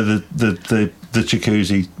 you'll know where the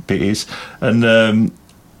jacuzzi bit is, and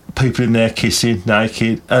people in there kissing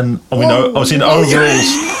naked, and I was in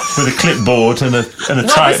overalls with a clipboard and a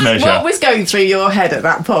tape measure. What was going through your head at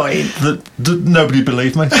that point? Nobody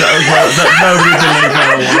believed me. Nobody believed me.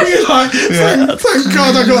 you're like, thank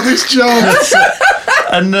God I got this job.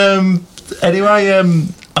 And anyway,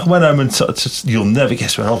 I went home and you'll never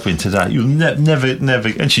guess where I've been today. You'll never,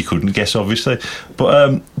 and she couldn't guess, obviously.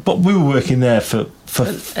 But we were working there for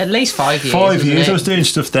at least 5 years. 5 years. It? I was doing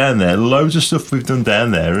stuff down there. Loads of stuff we've done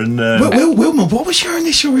down there. And Wilma, what was your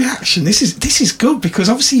initial reaction? This is good because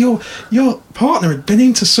obviously your partner had been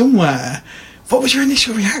into somewhere. What was your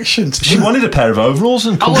initial reaction to she that? wanted a pair of overalls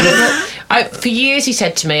and for years he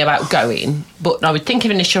said to me about going, but I would think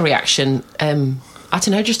of initial reaction. I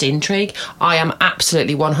don't know, just intrigue. I am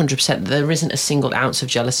absolutely 100%. There isn't a single ounce of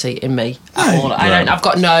jealousy in me at all. I've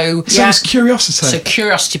got no. So it's curiosity. So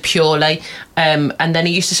curiosity purely. And then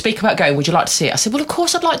he used to speak about going, would you like to see it? I said, well, of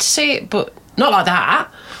course I'd like to see it, but not like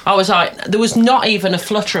that. I was like, there was not even a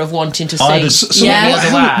flutter of wanting to see So the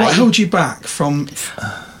other way. what held you back from?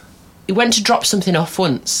 He went to drop something off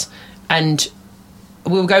once, and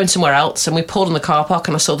we were going somewhere else, and we pulled in the car park,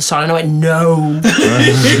 and I saw the sign, and I went, no.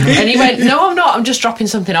 And he went, no, I'm not, I'm just dropping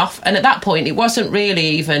something off. And at that point, it wasn't really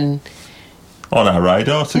even on our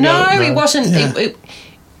radar to go. No, it wasn't.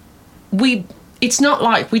 Yeah. It's not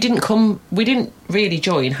like we didn't really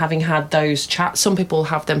join having had those chats. Some people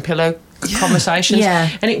have them pillow conversations. Yeah.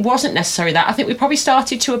 And it wasn't necessarily that. I think we probably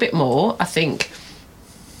started to a bit more. I think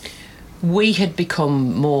we had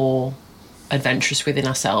become more adventurous within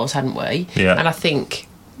ourselves, hadn't we? Yeah. And I think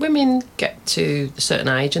women get to a certain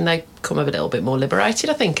age and they become a little bit more liberated,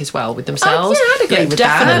 I think, as well, with themselves. I'd agree with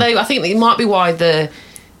that. Definitely. I think it might be why the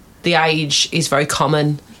age is very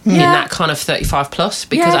common in that kind of 35 plus,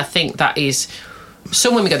 because I think that is...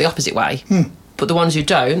 Some women go the opposite way, but the ones who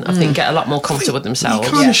don't, I think, get a lot more comfortable with themselves.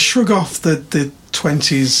 You kind of shrug off the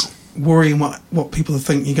 20s, worrying what people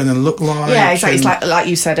think you're going to look like. Yeah, exactly. It's like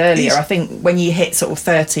you said earlier, I think when you hit sort of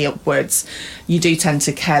 30 upwards, you do tend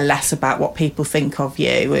to care less about what people think of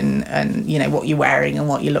you and you know, what you're wearing and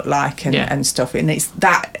what you look like and stuff. And it's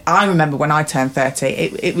that, I remember when I turned 30,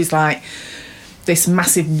 it was like this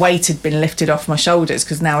massive weight had been lifted off my shoulders,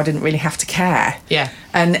 because now I didn't really have to care. Yeah.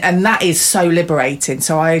 And that is so liberating.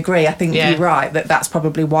 So I agree. I think you're right that's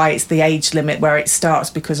probably why it's the age limit where it starts,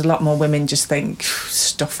 because a lot more women just think,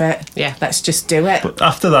 stuff it. Yeah. Let's just do it. But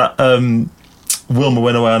after that, Wilma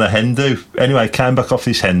went away on a hen do. Anyway, came back off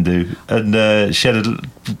this hen do, and she had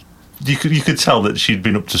you could tell that she'd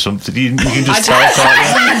been up to something. You can just tell, can't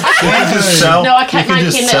you? You can just tell. No, I kept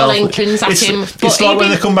making little inklings at him. It's like when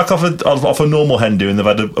they come back off a normal hen do and they've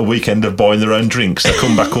had a weekend of buying their own drinks. They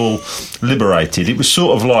come back all liberated. It was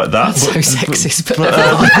sort of like that. That's so sexist, but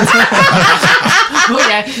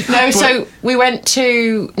so we went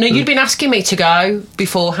to... No, you'd been asking me to go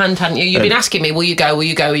beforehand, hadn't you? You'd been asking me, will you go?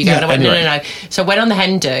 And I went, no. So I went on the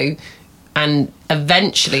hen do and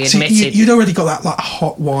eventually admitted... You'd already got that like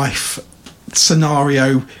hot wife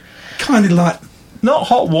scenario, kind of like... Not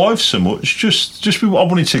hot wife so much, just I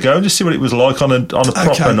wanted to go and just see what it was like on a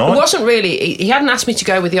proper night. It wasn't really... He hadn't asked me to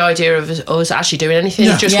go with the idea of us actually doing anything.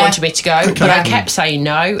 He just wanted me to go. Okay. But I kept saying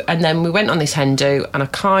no, and then we went on this hen do, and I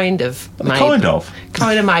kind of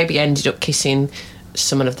maybe ended up kissing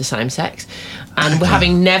someone of the same sex. And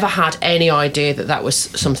having never had any idea that was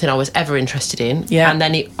something I was ever interested in. Yeah. And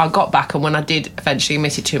then I got back, and when I did eventually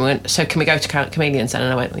admit it to him, I went, so can we go to Chameleons? And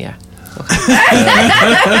I went, well, yeah. Okay.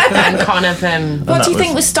 And kind of... what do you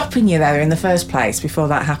think was stopping you there in the first place before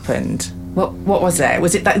that happened? What was it?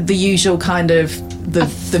 Was it that the usual kind of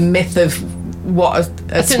the myth of what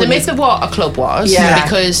I think the myth of what a club was,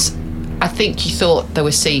 because I think you thought they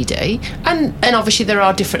were seedy, and obviously there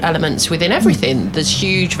are different elements within everything. There's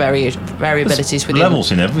huge variabilities within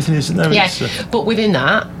levels in everything, isn't there? Yeah, but within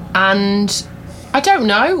that, and I don't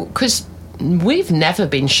know, because we've never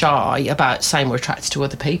been shy about saying we're attracted to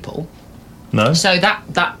other people. No. So that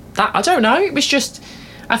I don't know. It was just,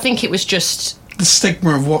 I think it was just the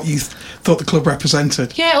stigma of what you thought the club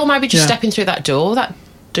represented. Yeah, or maybe just stepping through that door. That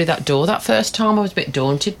first time, I was a bit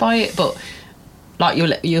daunted by it, but like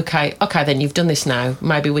you okay, then you've done this now.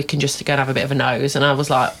 Maybe we can just go and have a bit of a nose. And I was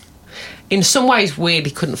like, in some ways,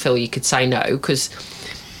 weirdly couldn't feel you could say no, because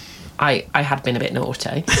I had been a bit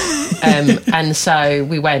naughty, and so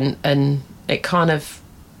we went, and it kind of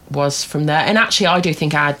was from there. And actually, I do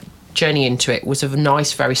think our journey into it was a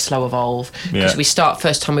nice, very slow evolve, because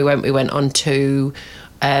first time we went on to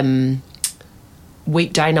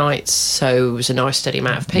weekday nights, so it was a nice steady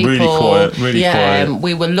amount of people. Really quiet.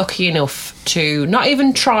 We were lucky enough to not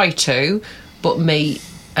even try to, but meet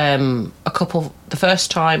a couple the first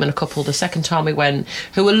time and a couple the second time we went,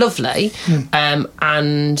 who were lovely,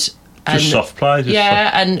 and just soft play,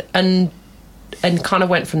 and kind of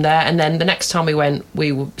went from there. And then the next time we went,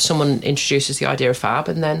 someone introduced us the idea of Fab,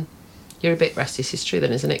 and then you're a bit rest is history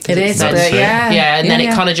then, isn't it? It is, and then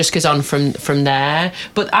it kind of just goes on from there.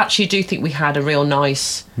 But actually, I do think we had a real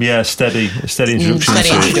nice... Yeah, steady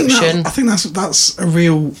introduction. I think that's a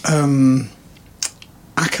real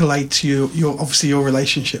accolade to your obviously your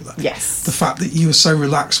relationship. Yes. The fact that you were so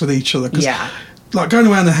relaxed with each other. Like going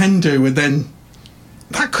around the hen do, and then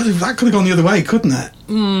that could have gone the other way, couldn't it?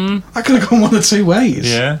 That could have gone one or two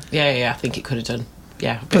ways. Yeah, I think it could have done.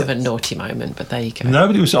 Yeah, a bit of a naughty moment, but there you go. No,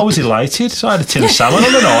 but I was elated. So I had a tin of salmon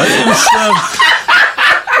on the night. It was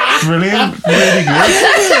brilliant, really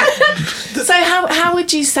good. So how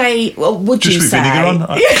would you say? Well, would Just you with say? vinegar on.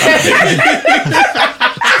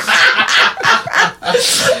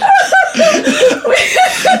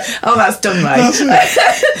 Oh, that's done, mate.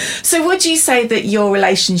 So, would you say that your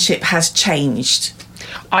relationship has changed?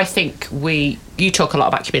 I think you talk a lot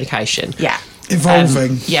about communication. Yeah.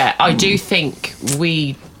 Evolving. Yeah, I do think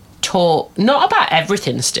we talk, not about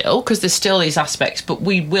everything still, because there's still these aspects, but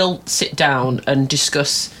we will sit down and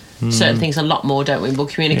discuss certain things a lot more, don't we? We'll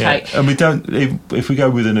communicate. Yeah. And we don't, if we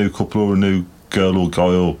go with a new couple or a new girl or guy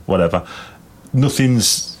or whatever,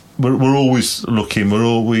 we're always looking,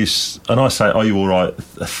 and I say, are you all right?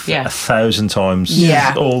 A 1,000 times.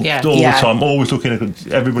 Yeah. All Yeah. the time, always looking at,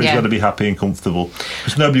 everybody's got to be happy and comfortable.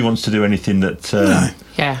 Because nobody wants to do anything that... No.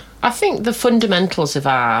 Yeah. I think the fundamentals of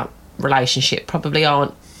our relationship probably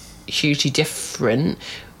aren't hugely different.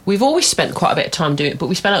 We've always spent quite a bit of time doing it, but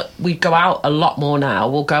we go out a lot more now.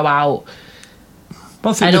 We'll go out...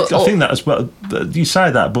 Well, I think that as well. You say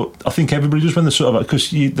that, but I think everybody does when they're sort of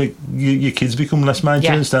because your kids become less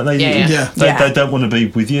maintenance, don't they? They don't want to be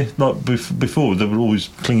with you like before. They were always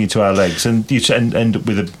clinging to our legs, and you end up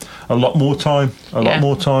with a lot more time. Lot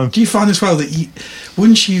more time. Do you find as well that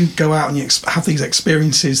once you go out and you have these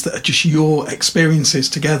experiences that are just your experiences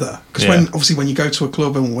together? Because when you go to a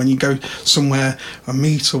club and when you go somewhere, a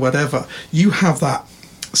meet or whatever, you have that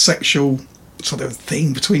sexual sort of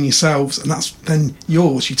thing between yourselves, and that's then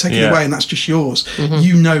yours. You take it away and that's just yours.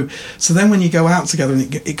 So then when you go out together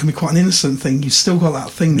and it can be quite an innocent thing, you've still got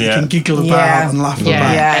that thing that you can giggle about and laugh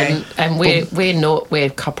about. And we're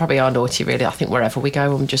probably are naughty really. I think wherever we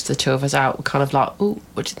go, when just the two of us out, we're kind of like, ooh,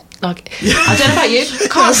 I don't know about you,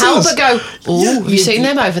 can't help but go, ooh, have you seen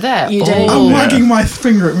them over there? You do. I'm wagging my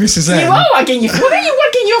finger at Mrs. M. You are wagging your... What are you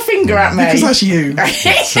wagging your finger at me? Because that's you.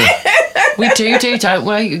 We do, don't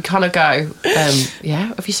we? You kind of go,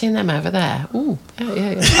 have you seen them over there? Ooh, yeah.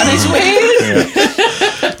 And it's weird.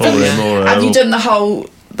 Have you done the whole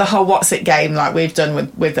what's it game like we've done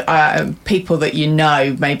with people that you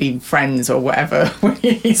know, maybe friends or whatever, where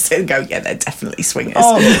you sit and go, yeah, they're definitely swingers.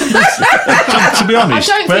 To be honest,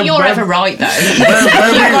 I don't think you're ever right though. You've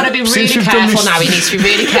got to be really careful now. He needs to be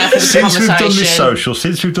really careful with the conversation.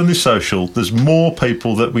 Since we've done this social, there's more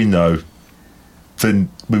people that we know than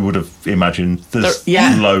we would have imagined. There's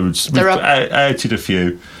loads. We've outed a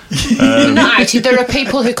few. Not outed. There are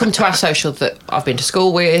people who come to our social that I've been to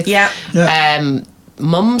school with.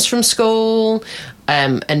 Mums from school,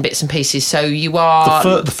 and bits and pieces. So you are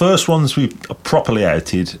the first ones we properly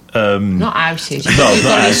outed. Not outed. You've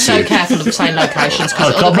got to be so careful of saying locations.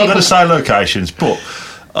 I'm not going to say locations, but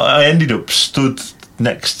I ended up stood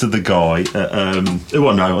next to the guy. Who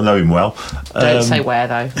I know him well. Don't say where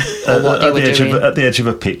though. Or what they were doing. At the edge of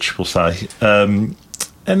a pitch, we'll say. And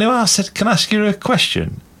I said, "Can I ask you a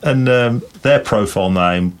question?" And their profile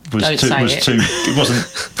name was too. It wasn't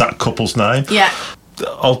that couple's name. Yeah.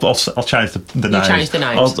 I'll change the name. You changed the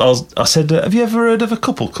names. I said, "Have you ever heard of a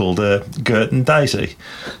couple called Gert and Daisy?"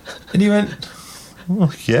 And he went,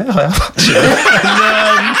 "Oh, yeah, I have actually."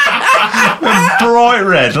 Bright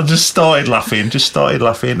red. I just started laughing,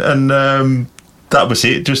 and that was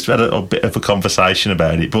it. Just had a bit of a conversation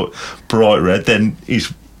about it, but bright red. Then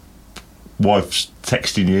his wife's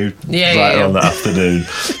texting you later on that afternoon.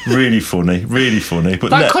 Really funny. But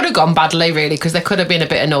that could have gone badly, really, because they could have been a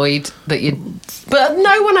bit annoyed that you. But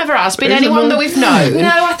no one ever has been anyone that we've known. No,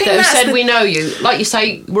 I think that have said we know you. Like you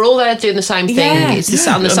say, we're all there doing the same thing. It's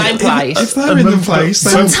on the same place. If they're in the place,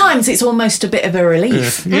 sometimes it's almost a bit of a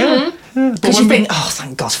relief. Because you think, oh,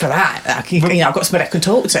 thank God for that. I've got somebody I can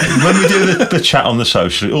talk to. When we do the chat on the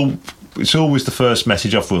social, it's always the first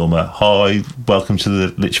message off Wilma. Hi, welcome to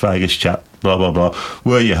the LichVegas chat, blah, blah, blah.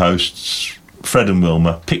 We're your hosts, Fred and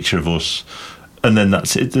Wilma, picture of us. And then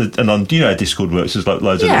that's it. And on, how Discord works, there's like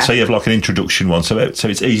loads of it. So you have like an introduction one. So it's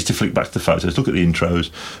easy to flick back to the photos, look at the intros,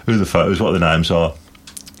 who the photos, what the names are.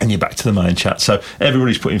 And you're back to the main chat. So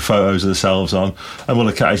everybody's putting photos of themselves on, and we'll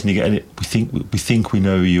occasionally get it. We think we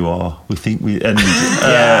know who you are. Which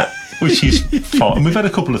is fine. And we've had a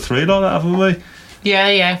couple of three like that, haven't we?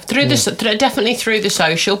 Yeah. Definitely through the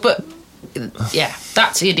social, but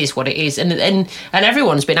it is what it is, and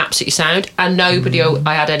everyone's been absolutely sound, and nobody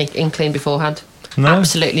I had any inkling beforehand. No.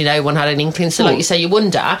 Absolutely no one had an inkling. So like you say, you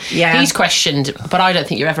wonder. He's questioned, but I don't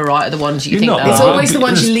think you're ever right at the ones you think. It's always the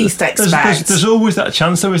ones you least expect. There's always that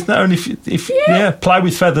chance, though, isn't there? And if play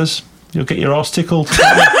with feathers, you'll get your arse tickled.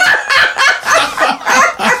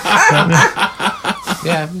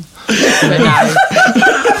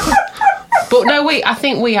 But no, I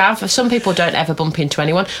think we have. Some people don't ever bump into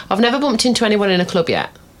anyone. I've never bumped into anyone in a club yet.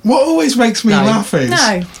 What always makes me laugh is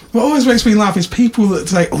what always makes me laugh is people that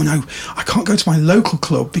say, "Oh no, I can't go to my local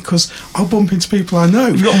club because I'll bump into people I know."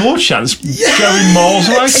 You've got more chance going miles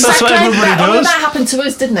away. Exactly. That's what everybody does. Well, that happened to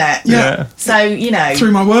us, didn't it? Yeah. So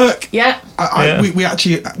through my work, we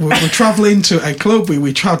actually we're travelling to a club.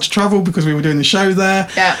 We tried to travel because we were doing the show there.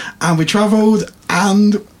 Yeah. And we travelled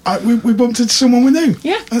and we bumped into someone we knew.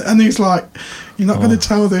 Yeah. And he's like, "You're not going to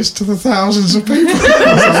tell this to the thousands of people."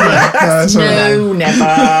 No, never.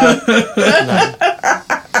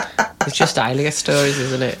 It's just alias stories,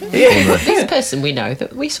 isn't it? Yeah. This person we know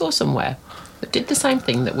that we saw somewhere that did the same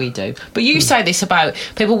thing that we do. But you say this about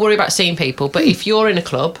people worry about seeing people, but if you're in a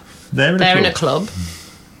club, they're in a club.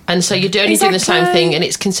 And so you're only doing the same thing and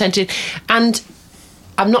it's consented. And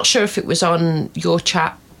I'm not sure if it was on your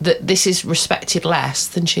chat that this is respected less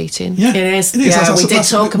than cheating. Yeah, it is. It is. Yeah, we did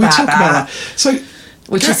talk about that. So,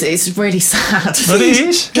 which is it's really sad. But it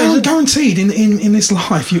is guaranteed in this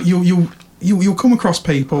life. You'll come across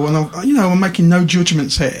people, and I'm making no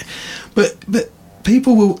judgments here, but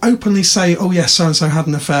people will openly say, "Oh yes, so and so had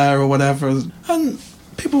an affair" or whatever, and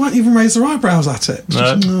people won't even raise their eyebrows at it.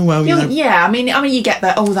 Yeah, I mean, you get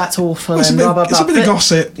that. Oh, that's awful. Well, and blah blah blah. It's a bit of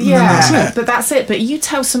gossip. Yeah, and that's it. but that's it. But you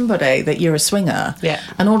tell somebody that you're a swinger,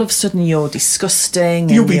 and all of a sudden you're disgusting.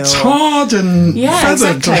 You'll be tarred and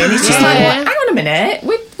feathered. Exactly. And it's just like, well, hang on a minute,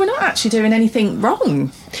 we're not actually doing anything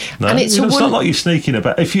wrong. No, and it's not like you're sneaking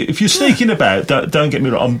about. If you're sneaking about, don't get me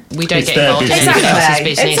wrong. We don't get involved.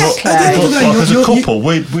 Exactly. But as a couple,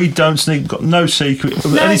 we don't sneak. Got no secret,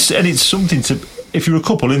 and it's something to. If you're a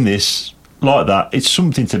couple in this like that, it's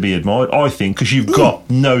something to be admired, I think, because you've got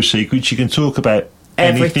no secrets. You can talk about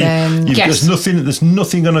anything. There's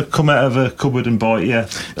nothing going to come out of a cupboard and bite you.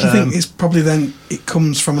 Do you think it's probably then it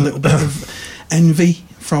comes from a little bit of envy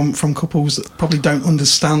from couples that probably don't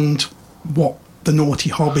understand what the naughty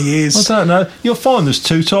hobby is? I don't know. You'll find there's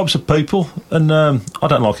two types of people, and I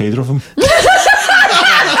don't like either of them.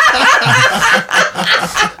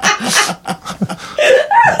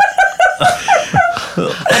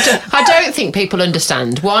 I don't think people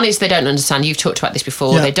understand. One is they don't understand. You've talked about this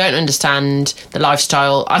before. They don't understand the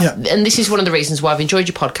lifestyle. And this is one of the reasons why I've enjoyed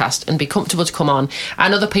your podcast and be comfortable to come on.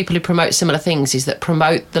 And other people who promote similar things is that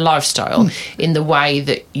promote the lifestyle in the way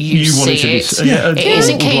that you see it. It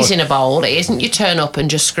isn't keys in a bowl. It isn't you turn up and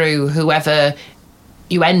just screw whoever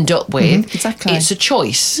you end up with. Exactly. It's a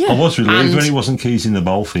choice. I was relieved when it wasn't keys in the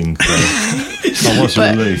bowl thing. I was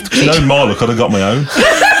relieved. Knowing my luck, I'd have got my own.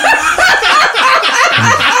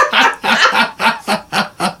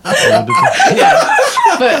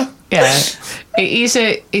 But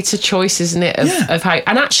it's a choice, isn't it, of how,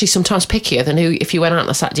 and actually sometimes pickier than who, if you went out on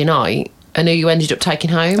a Saturday night and who you ended up taking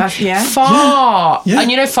home. And far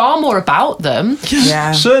more about them.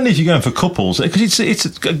 Certainly if you're going for couples, because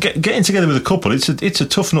it's getting together with a couple, it's a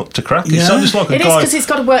tough nut to crack. It's not just like a guy. It is, because it's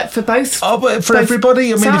got to work for both. But for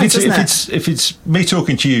everybody. I mean, sides, if it's me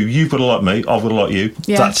talking to you, you've got to like me, I've got to like you.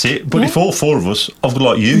 That's it. But if all four of us, I've got to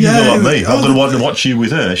like you, you've got to like me, I've got to want to watch you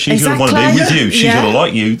with her, she's going to want to be with you, she's going to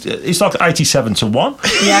like you. It's like 87-1.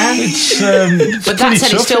 Yeah. It's but that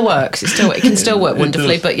said, it still works. It can still work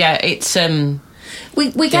wonderfully. But it's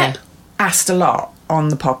we get asked a lot on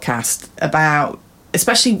the podcast about,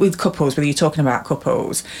 especially with couples, whether you're talking about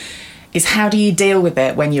couples, is how do you deal with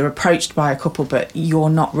it when you're approached by a couple but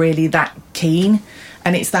you're not really that keen?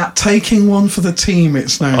 And it's that taking one for the team,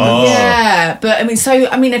 it's known as. Yeah, but have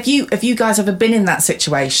you guys ever been in that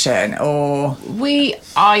situation? Or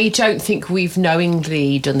I don't think we've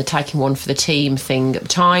knowingly done the taking one for the team thing at the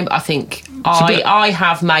time. I think I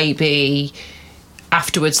have maybe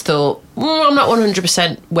afterwards thought, I'm not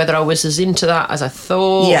 100% whether I was as into that as I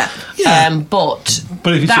thought.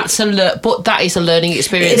 But that is a learning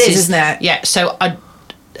experience. It is, isn't it? Yeah. So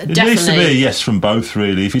it needs to be a yes from both,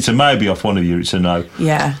 really. If it's a maybe off one of you, it's a no.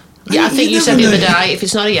 Yeah. Yeah, I think you said the other day, if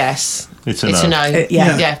it's not a yes, it's a no.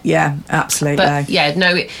 Yeah, absolutely. But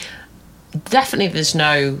definitely there's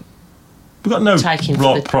no. We've got no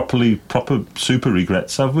proper super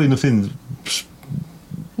regrets, have we? Nothing.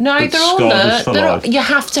 No, they're all you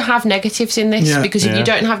have to have negatives in this, because if you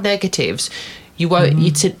don't have negatives, you won't.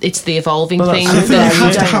 It's the evolving thing. I think you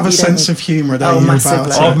have to have a sense of humour.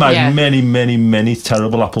 I've made many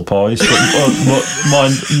terrible apple pies, but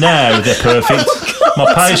mine now they're perfect.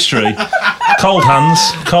 My pastry, cold hands.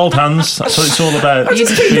 That's what it's all about. I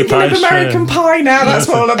just keep thinking of American Pie now. That's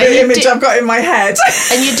all the image I've got in my head.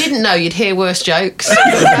 And you didn't know you'd hear worse jokes. I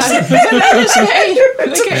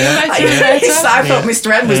thought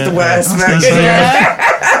Mr. M was the worst.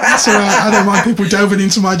 That's all right. I don't mind people delving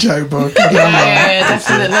into my joke book. Yeah,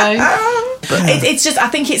 definitely. It's just, I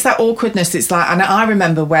think it's that awkwardness. It's like, and I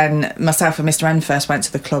remember when myself and Mr. N first went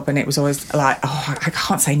to the club, and it was always like, oh, I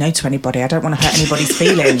can't say no to anybody. I don't want to hurt anybody's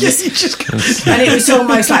feelings. And it was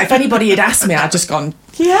almost like if anybody had asked me, I'd just gone,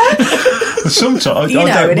 yeah. Sometimes,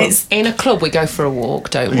 and it's in a club we go for a walk,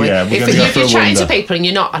 don't we? Yeah, if you're chatting to people and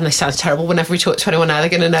you're not, and this sounds terrible, whenever we talk to anyone now, they're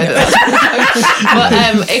going to know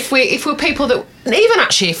that. But if we're people that, even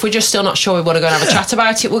actually, if we're just still not sure we want to go and have a chat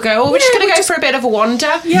about it, we'll go, we're just going to go for a bit of a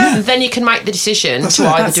wander. Yeah. And then you can make the decision That's to it.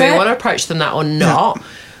 either That's do we it. want to approach them that or not.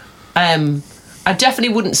 I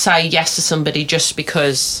definitely wouldn't say yes to somebody just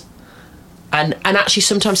because. And actually,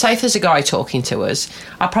 sometimes, say if there's a guy talking to us,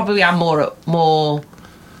 I probably am more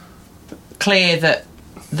clear that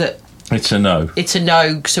it's a no. It's a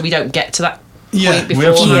no, so we don't get to that point before.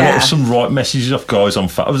 We have some right messages off guys on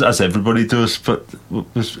as everybody does, but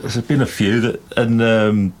there's been a few that,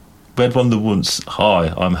 and we had one that once, hi,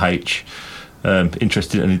 I'm H,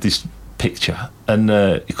 interested in this picture, and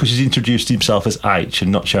because he's introduced himself as H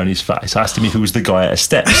and not shown his face, I asked him if he was the guy out of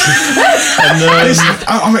Steps. And,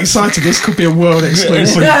 I'm excited. This could be a world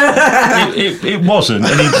exclusive. it wasn't,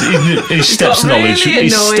 and his Steps knowledge, really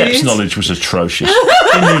his annoyed. Steps knowledge was atrocious.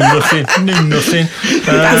 He knew nothing.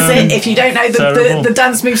 That's it. If you don't know the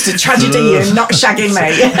dance moves to tragedy, you're not shagging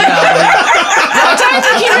me. I don't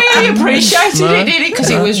think he really appreciated it, did he? Because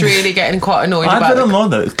he was really getting quite annoyed I about don't it. know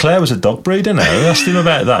that Claire was a dog breeder now. I asked him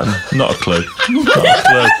about that. Not a clue.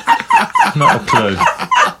 Not a clue.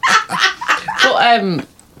 But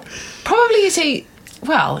probably is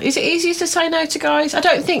it easier to say no to guys? I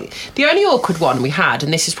don't think. The only awkward one we had,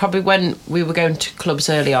 and this is probably when we were going to clubs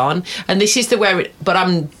early on, and this is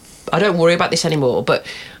I don't worry about this anymore, but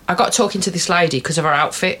I got talking to this lady because of her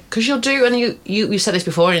outfit. Because you'll do, and you said this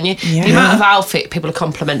before, didn't you? Yeah. The amount of outfit people will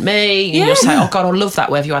compliment me, and you'll say, oh God, I love that,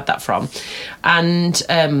 where have you had that from? And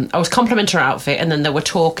I was complimenting her outfit, and then they were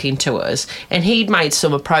talking to us, and he'd made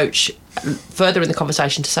some approach further in the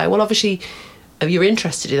conversation to say, well, obviously, you're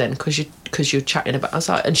interested in then because you're chatting about. I was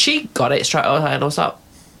like, and she got it straight away, and I was like,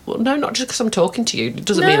 well, no, not just because I'm talking to you. It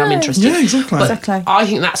doesn't mean I'm interested. Yeah, exactly. But Exactly. I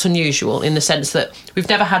think that's unusual in the sense that we've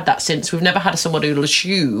never had that since. We've never had someone who'll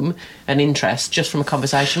assume an interest just from a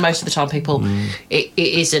conversation. Most of the time, people, it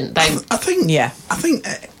isn't. They, I think.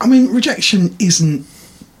 I mean, rejection isn't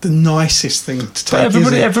the nicest thing to take.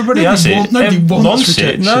 Everybody has it. Nobody wants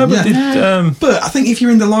rejection. No, but but I think if you're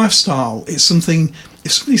in the lifestyle, it's something.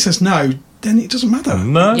 If somebody says no, then it doesn't matter.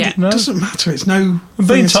 no. It doesn't matter. It's no.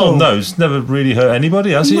 Being told no's never really hurt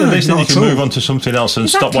anybody, has it? No, At least then you not can at all. move on to something else and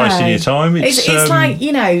stop Exactly. wasting your time. It's like,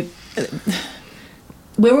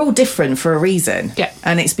 we're all different for a reason. Yeah.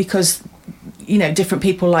 And it's because, different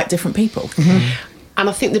people like different people. Mm-hmm. and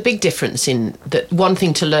I think the big difference in that, one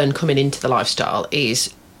thing to learn coming into the lifestyle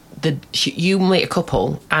is that you meet a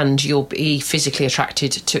couple and you'll be physically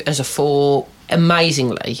attracted to as a four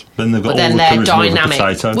amazingly, Then they've got but then all the they're charisma of a dynamic.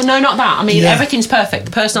 potato. Well, no, not that. I mean, Yeah. everything's perfect.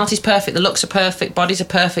 The personality's perfect. The looks are perfect. Bodies are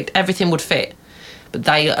perfect. Everything would fit. But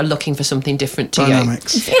they are looking for something different to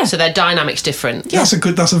Dynamics. you. Yeah. So their dynamics different. That's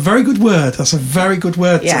a very good word. That's a very good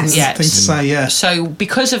word. Yes. Thing to say. Yeah. So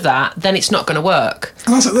because of that, then it's not going to work.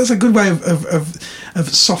 And that's a good way of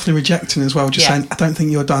softly rejecting as well. Just Yeah. saying, I don't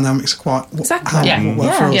think your dynamics are quite Exactly. how Yeah. it will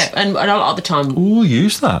work for us. Yeah, and a lot of the time. Ooh,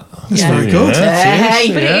 use that. That's very good. Hey,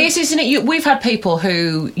 But it is, isn't it? We've had people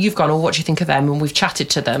who you've gone, oh, what do you think of them? And we've chatted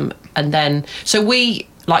to them. And then, so we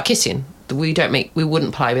like kissing. We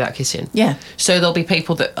wouldn't play without kissing. Yeah. So there'll be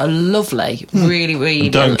people that are lovely, really, really.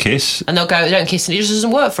 Don't kiss. And they'll go, don't kiss, and it just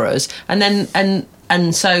doesn't work for us. And then,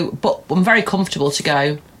 and so, but I'm very comfortable to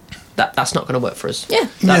go, that's not going to work for us. Yeah.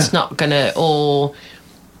 That's Yeah. not going to, or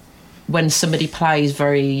when somebody plays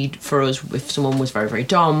for us, if someone was very, very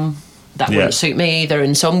dom, that wouldn't suit me either.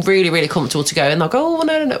 And so I'm really, really comfortable to go, and they'll go, oh,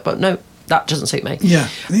 no, but no, that doesn't suit me. Yeah,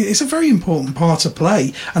 it's a very important part of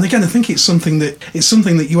play, and again, I think it's something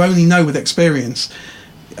that you only know with experience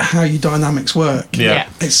how your dynamics work. Yeah.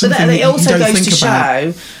 It's But something then that it you also don't goes think to about.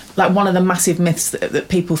 show, like, one of the massive myths that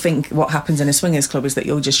people think what happens in a swingers club is that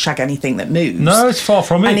you'll just shag anything that moves. No, it's far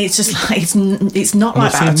from it. And it's just like, it's not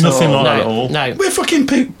like that at Nothing all. like that at all. No. We're fucking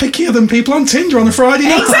pickier than people on Tinder on a Friday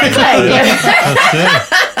night. Exactly. That's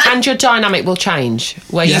it. And your dynamic will change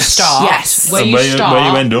where you Yes. start, Yes. where And you where you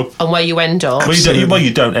start, end up. and where you end up. Well,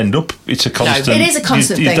 you don't end up. It's a constant. It is a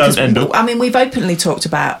constant you thing. don't 'Cause, end up. I mean, we've openly talked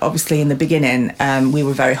about, obviously, in the beginning, we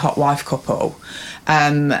were a very hot wife couple.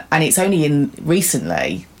 And it's only in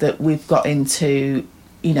recently that we've got into,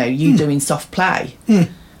 you doing soft play.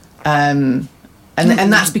 And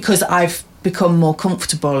that's because I've become more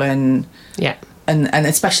comfortable and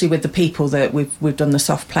especially with the people that we've done the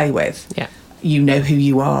soft play with. Yeah. You know who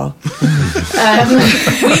you are. We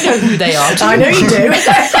know who they are. I know you do.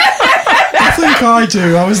 I think I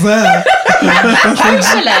do. I was there.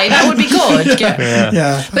 Hopefully, that would be good.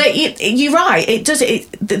 Yeah. But you're right. It does.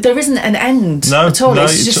 There isn't an end at all. No,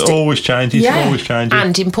 it's it's just always changing. Yeah. It's always changing.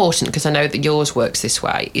 And important, because I know that yours works this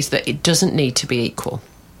way, is that it doesn't need to be equal.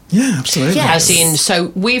 Yeah, absolutely. Yeah. As in,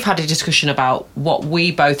 so we've had a discussion about what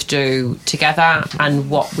we both do together and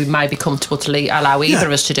what we may be comfortable to allow either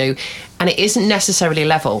of us to do, and it isn't necessarily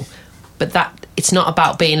level, but that it's not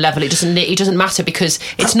about being level. It doesn't matter because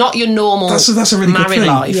it's not your normal. That's a really good married thing.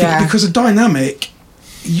 life. Yeah. Because a dynamic,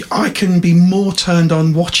 I can be more turned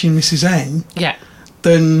on watching Mrs. N Yeah.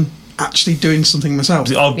 than actually doing something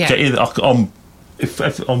myself. I'll get in.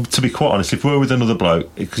 If I'm to be quite honest, if we're with another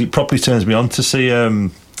bloke, because it probably turns me on to see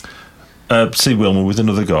Wilma with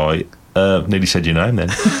another guy. Nearly said your name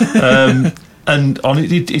then. And on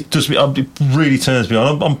it does me. It really turns me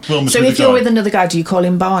on. I'm Wilma's So with if the you're guy. with another guy, do you call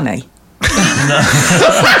him Barney?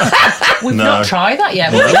 We've No. not tried that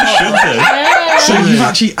yet. Well, we should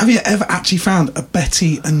do. So have you ever actually found a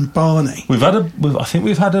Betty and Barney? I think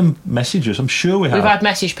we've had them message us. I'm sure we have. We've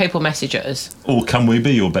had people message at us. Or can we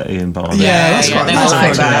be your Betty and Barney? Yeah, that's quite they nice. want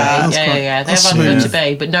to be. That's quite- They've that's had them to smooth.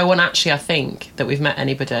 be, but no one actually, I think, that we've met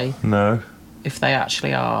anybody No. if they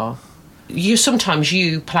actually are. Sometimes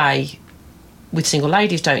you play with single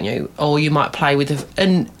ladies, don't you? Or you might play with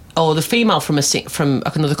or the female from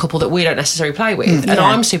another couple that we don't necessarily play with, and Yeah.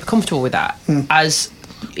 I'm super comfortable with that. As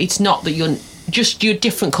it's not that you're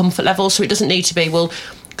different comfort levels, so it doesn't need to be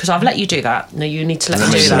because I've let you do that. No, you need to let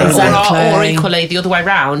me do that. Exactly. Or equally, the other way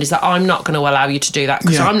round is that I'm not going to allow you to do that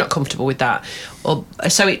because I'm not comfortable with that.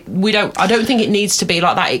 I don't think it needs to be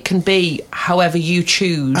like that. It can be however you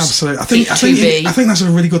choose. Absolutely. I think that's a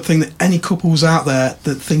really good thing that any couples out there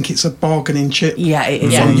that think it's a bargaining chip. Yeah, it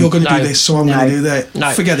is. Well, you're going to No. do this, so I'm No. going to do that. No.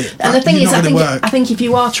 Forget it. And the thing You're is, not I gonna work. think if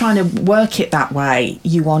you are trying to work it that way,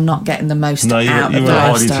 you are not getting the most No, you out are of the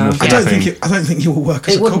hiding lifestyle. nothing. I don't think you will work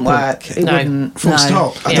as It a wouldn't couple. work. It No. wouldn't. Full no.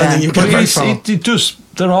 stop. I Yeah. don't think you'll get very far. It does.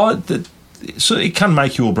 There are. So it can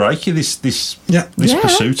make you or break you. This Yeah.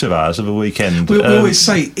 pursuit of ours of a weekend. We always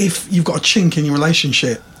say if you've got a chink in your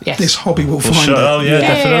relationship, Yes. this hobby will Well, find sure, it. oh yeah,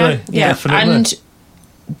 definitely. Yeah. Definitely. And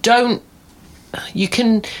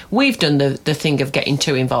we've done the thing of getting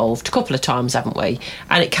too involved a couple of times, haven't we?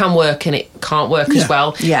 And it can work and it can't work Yeah. as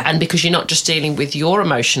well. Yeah. And because you're not just dealing with your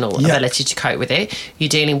emotional Yeah. ability to cope with it, you're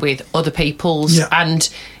dealing with other people's. Yeah.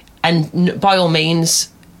 And by all means,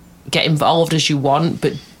 get involved as you want,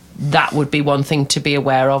 but that would be one thing to be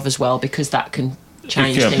aware of as well, because that can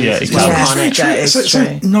change Yeah, things yeah, as it well, can. It's can't very it? true. That is So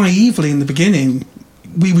true. naively in the beginning,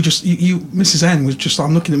 we were just Mrs. N was just.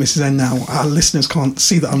 I'm looking at Mrs. N now. Our listeners can't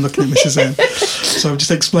see that I'm looking at Mrs. N, so I'm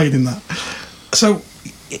just explaining that. So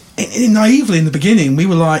naively in the beginning, we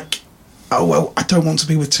were like, oh well, I don't want to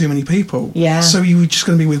be with too many people. Yeah. So you were just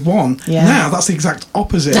going to be with one. Yeah. Now that's the exact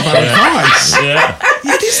opposite of our advice. Yeah.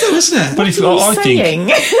 It is though, isn't it? But if What are you I saying?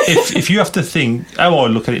 think if you have to think how I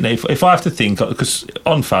look at it now, if I have to think, because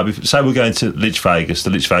on Fab, if say we're going to LichVegas, the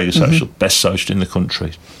LichVegas social, best social in the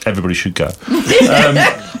country, everybody should go.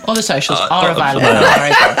 All the socials are available. yeah.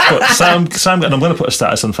 Very good. But Sam, and I'm going to put a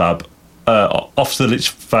status on Fab off the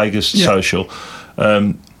LichVegas social.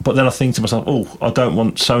 But then I think to myself, oh, I don't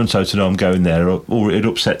want so and so to know I'm going there, or it'd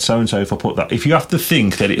upset so and so if I put that. If you have to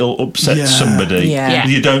think that it'll upset Yeah. somebody, Yeah.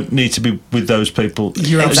 you don't need to be with those people. You're Do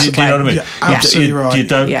you absolutely- know what I mean? you're absolutely You right.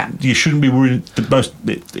 don't. Yeah. You shouldn't be worried.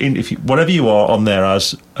 Whatever you are on there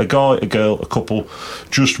as a guy, a girl, a couple,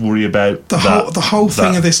 just worry about the whole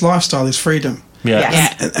thing of this lifestyle is freedom. Yeah.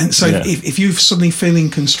 Yes. And so Yeah. if you're suddenly feeling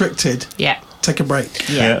constricted, Yeah. take a break.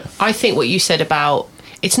 Yeah. I think what you said about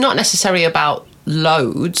it's not necessarily about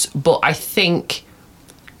loads, but I think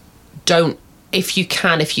if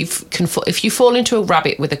you fall into a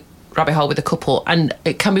rabbit hole with a couple, and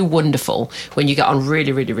it can be wonderful when you get on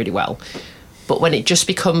really, really, really well. But when it just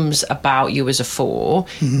becomes about you as a four,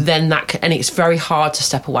 then and it's very hard to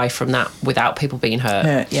step away from that without people being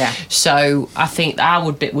hurt. Yeah. So I think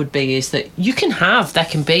our bit would be is that there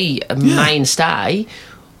can be a mainstay,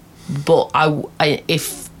 but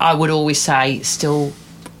I would always say still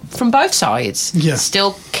from both sides,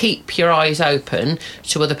 still keep your eyes open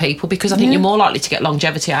to other people, because I think you're more likely to get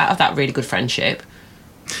longevity out of that really good friendship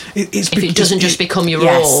if it doesn't just become your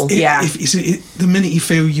all. The minute you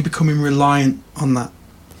feel you're becoming reliant on that.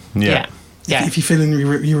 Yeah. Yeah. If you're feeling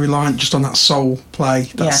you're reliant just on that soul play,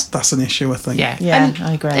 that's an issue, I think. Yeah. Yeah, And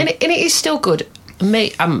I agree. And it is still good.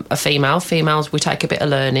 I'm a female. Females, we take a bit of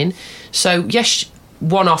learning. So, yes,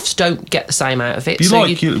 one-offs don't get the same out of it.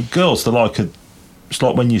 Girls, they're like it's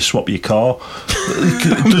like when you swap your car.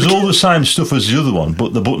 There's all the same stuff as the other one,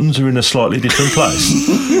 but the buttons are in a slightly different place.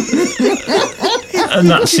 and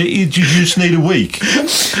that's it. You just need a week.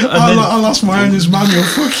 I lost my owner's manual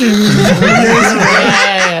fucking years ago.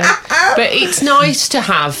 Yeah. But it's nice to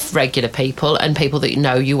have regular people and people that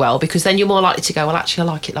know you well, because then you're more likely to go, well, actually,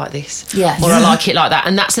 I like it like this. Yes. Or Yeah. I like it like that.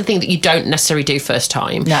 And that's the thing that you don't necessarily do first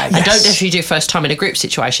time. No. And Yes. don't necessarily do first time in a group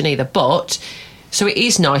situation either. But, so it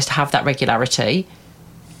is nice to have that regularity.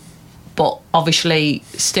 But obviously,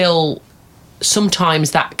 still,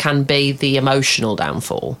 sometimes that can be the emotional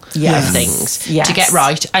downfall Yes. of things Yes. to get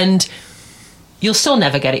right. And you'll still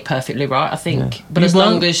never get it perfectly right, I think. But as You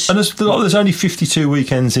long won't. as... And there's only 52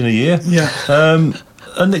 weekends in a year. Yeah.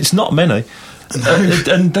 And it's not many.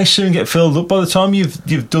 And they soon get filled up. By the time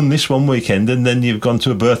you've done this one weekend, and then you've gone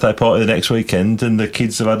to a birthday party the next weekend, and the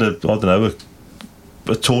kids have had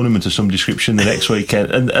a tournament of some description the next weekend,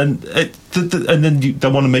 and then they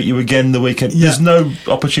want to meet you again the weekend. Yeah. There's no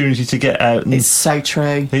opportunity to get out. And It's so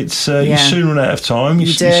true. it's Yeah. you soon run out of time. You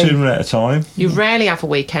do. soon run out of time. You rarely have a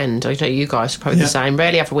weekend. I know you guys are probably Yeah. the same.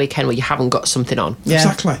 Rarely have a weekend where you haven't got something on. Yeah.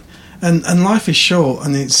 Exactly. And life is short,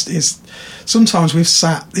 and it's sometimes we've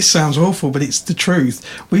sat, this sounds awful, but it's the truth,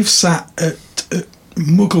 we've sat at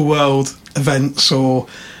Muggle World events or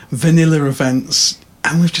vanilla events,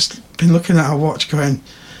 and we've just been looking at our watch going,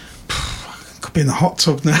 I could be in the hot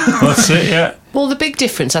tub now. That's it. Yeah. Well, the big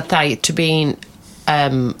difference, I'd say, to being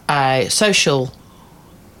a social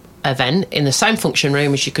event in the same function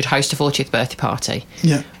room as you could host a 40th birthday party.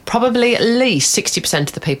 Yeah. Probably at least 60%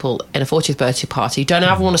 of the people in a 40th birthday party don't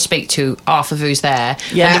ever want to speak to half of who's there,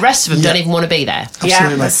 Yeah. and the rest of them don't Yeah. even want to be there. Yeah,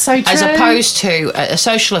 Absolutely. that's so true. As opposed to a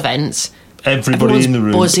social event, Everybody in the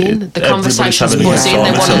room. buzzing, the everybody's conversation's having a good buzzing, time, they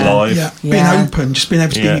it's wanna- alive. Yeah, Yeah. being open, just being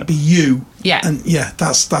able to Yeah. be you. Yeah. And yeah,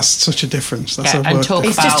 that's such a difference. That's Yeah, a and word. talk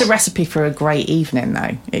It's just about- a recipe for a great evening,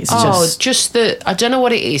 though. It's Oh, just... just that, I don't know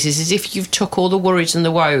what it is as if you've took all the worries and the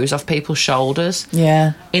woes off people's shoulders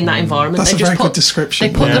Yeah. in that environment. That's They a just very put, good description.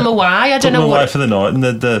 They put Yeah. them away. I Put don't them know away what... for the night, and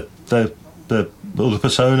the other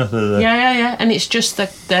persona. Yeah. And it's just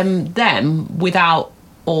them without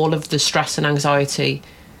all of the stress and anxiety.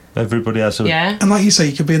 Everybody has a Yeah. And like you say,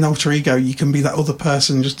 you can be an alter ego. You can be that other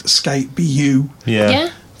person, just escape, be you. Yeah.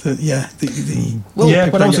 Yeah, Well, yeah,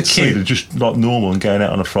 when I was a don't get to kid, see. just like normal and going out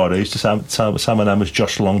on a Friday, I used to say my name was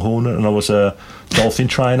Josh Longhorn, and I was a dolphin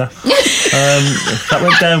trainer. That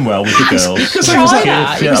went down well with the girls. Because I was like,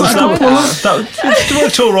 Yeah, It was that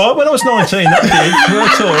worked all right. When I was 19, that did. It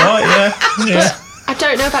worked all right, yeah. I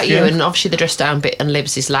don't know about you, Yeah. and obviously the dress down bit and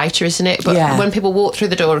libs is later, isn't it? But Yeah. when people walk through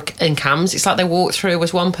the door in cams, it's like they walk through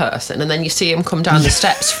as one person, and then you see them come down the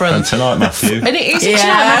steps from... And tonight, Matthew. And it is Yeah.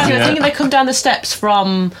 tonight, Matthew. Yeah. I think they come down the steps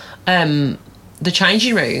from the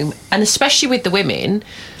changing room, and especially with the women,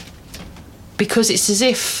 because it's as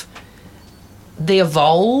if they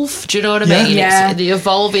evolve. Do you know what I Yeah. mean? Yeah. They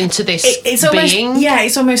evolve into this It's almost... being. Yeah,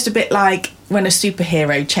 it's almost a bit like when a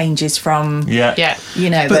superhero changes from... Yeah. Yeah. You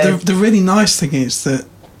know, But the really nice thing is that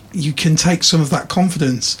you can take some of that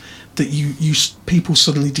confidence that people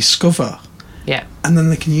suddenly discover, Yeah. and then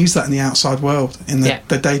they can use that in the outside world, in their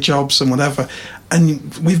day jobs and whatever.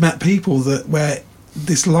 And we've met people where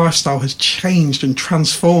this lifestyle has changed and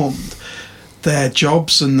transformed their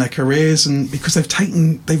jobs and their careers, and because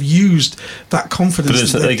they've used that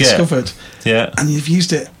confidence that they've discovered, and you've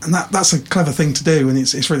used it, and that's a clever thing to do, and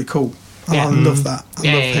it's really cool. Yeah. I love that. I love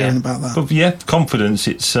Yeah. hearing about that. But yeah, confidence,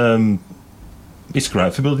 it's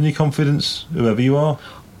great for building your confidence, whoever you are.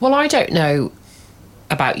 Well, I don't know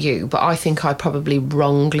about you, but I think I probably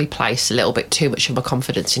wrongly place a little bit too much of my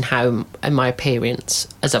confidence in my appearance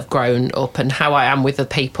as I've grown up, and how I am with the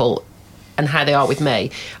people and how they are with me.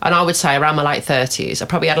 And I would say around my late 30s, I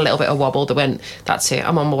probably had a little bit of wobble that went, that's it,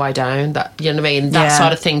 I'm on my way down. That, you know what I mean? That Yeah.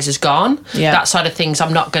 side of things is gone. Yeah. That side of things,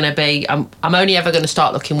 I'm not going to be, I'm only ever going to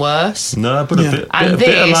start looking worse. No, but Yeah. a bit And of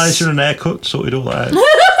this- laser and haircut sorted all that out.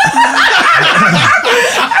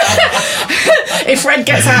 If Fred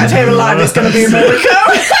gets out of here alive, it's going to be a miracle.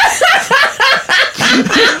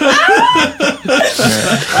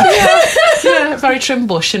 Yeah, very trim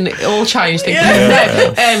bush, and it all changed.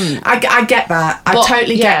 I get that. I But,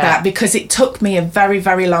 totally yeah. get that, because it took me a very,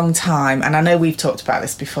 very long time. And I know we've talked about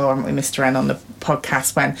this before, haven't we, Mr. N, on the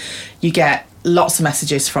podcast, when you get lots of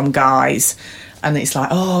messages from guys and it's like,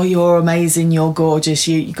 oh, you're amazing, you're gorgeous,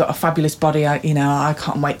 you got a fabulous body, I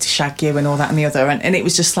can't wait to shag you and all that and the other. And it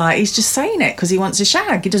was just like, he's just saying it because he wants a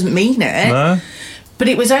shag. He doesn't mean it. No? But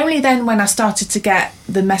it was only then when I started to get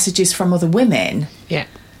the messages from other women Yeah.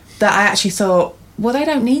 that I actually thought, well, they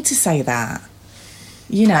don't need to say that,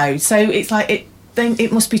 so it's like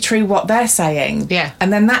it must be true what they're saying. Yeah.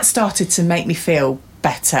 And then that started to make me feel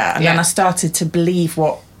better, and then Yeah. I started to believe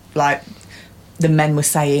what like the men were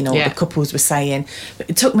saying or Yeah. the couples were saying. But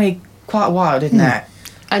it took me quite a while, didn't it?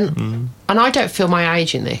 And I don't feel my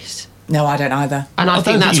age in this. No, I don't either. And I think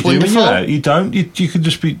don't that's you do when wonderful. you're out. You don't. You could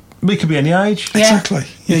just be. We could be any age. Yeah. Exactly.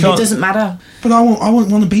 Yeah, It doesn't matter. but I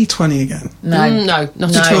won't want to be 20 again. No. No,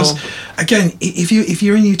 not at Because all. again, if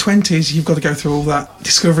you're in your 20s, you've got to go through all that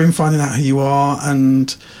discovering, finding out who you are,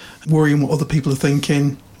 and worrying what other people are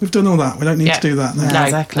thinking. We've done all that. We don't need to do that now. No.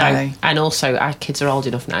 Exactly. No. And also, our kids are old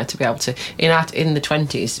enough now to be able to. In the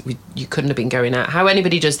 20s, you couldn't have been going out. How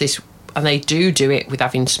anybody does this, and they do it with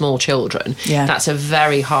having small children. Yeah. That's a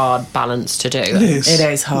very hard balance to do. It is. It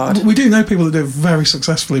is hard. We do know people that do it very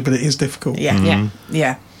successfully, but it is difficult. Yeah. Yeah.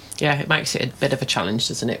 Yeah. Yeah, it makes it a bit of a challenge,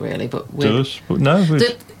 doesn't it? Really, but Does, but no.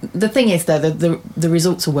 The thing is, though, the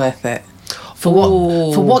results are worth it. For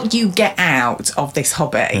Ooh. what you get out of this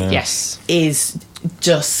hobby yes. is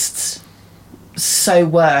just so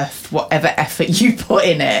worth whatever effort you put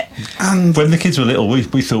in it. And When the kids were little, we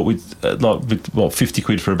thought we'd like 50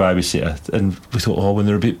 quid for a babysitter, and we thought, when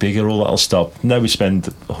they're a bit bigger, all that'll stop. Now we spend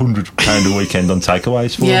 £100 a weekend on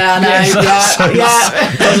takeaways for them. Yeah, I know.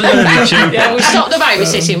 Yeah. Doesn't it any cheaper? Yeah, we stopped the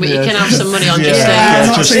babysitting, but you can have some money on even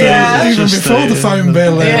before the phone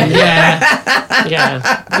bill.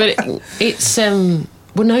 yeah. But it's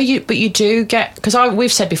well, no, you do get, because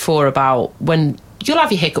we've said before about when you'll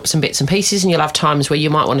have your hiccups and bits and pieces, and you'll have times where you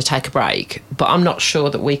might want to take a break. But I'm not sure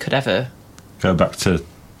that we could ever Go back to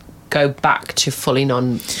fully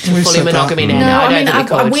said monogamy that. now. No, I don't think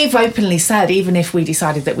we could. we've openly said, even if we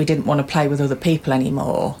decided that we didn't want to play with other people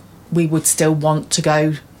anymore, we would still want to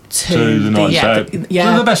go to the nights out. Yeah.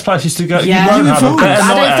 They're the best places to go. Yeah. You won't have a better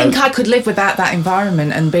I night don't think out. I could live without that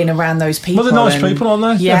environment and being around those people. Well, they're nice and- people,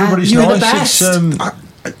 aren't they? Yeah, Everybody's you're nice. the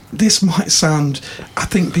best. This might sound. I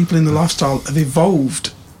think people in the lifestyle have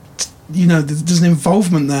evolved. There's an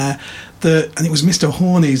involvement there and it was Mr.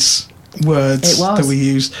 Horney's words It was. that we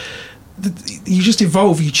used. You just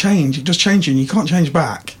evolve, you change. It does change you, and you can't change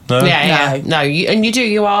back. No. No,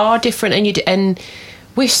 you are different, and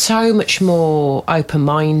we're so much more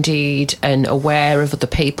open-minded and aware of other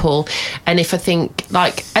people. And if I think,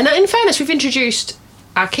 and in fairness, we've introduced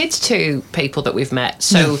our kids to people that we've met,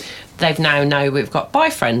 so they've now know we've got bi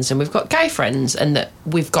friends and we've got gay friends and that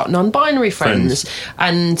we've got non-binary friends.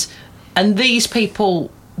 And these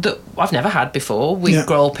people that I've never had before. We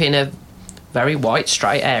grow up in a very white,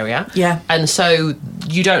 straight area. Yeah. And so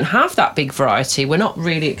you don't have that big variety. We're not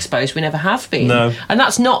really exposed. We never have been. No. And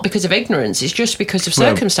that's not because of ignorance. It's just because of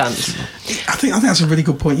circumstance. I think that's a really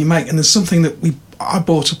good point you make. And there's something that I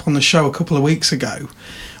brought up on the show a couple of weeks ago,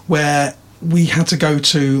 where we had to go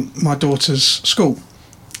to my daughter's school,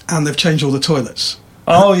 and they've changed all the toilets.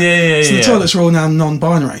 Oh, yeah. So the toilets are all now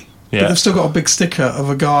non-binary, Yeah. but they've still got a big sticker of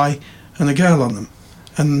a guy and a girl on them,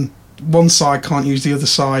 and one side can't use the other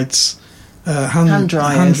side's hand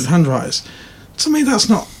dryers. To me, that's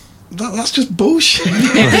not. That's just bullshit.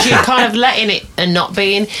 Because you're kind of letting it and not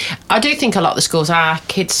being. I do think a lot of the schools, our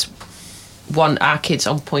kids want our kids.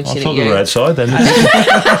 I'm pointing I at thought you. they were outside then.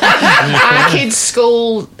 Our kids'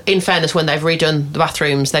 school, in fairness, when they've redone the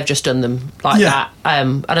bathrooms, they've just done them like that.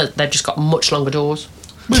 They've just got much longer doors.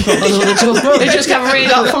 We've got they just haven't really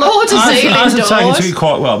got floor to ceiling Ours are taken to doors. it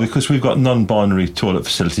quite well because we've got non-binary toilet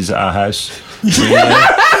facilities at our house. We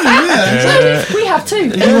have too.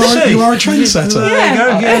 You are a trendsetter. There you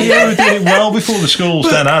go. Yeah, we're doing it well before the schools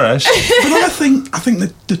down our house. But I think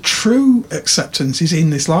that the true acceptance is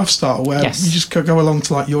in this lifestyle where Yes. you just go along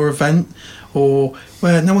to like your event, or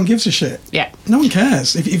where no one gives a shit. Yeah. No one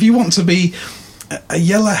cares. If you want to be a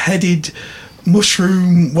yellow-headed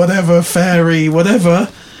mushroom, whatever, fairy, whatever,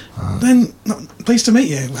 then pleased to meet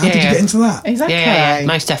you. How did you get into that? Exactly. Yeah,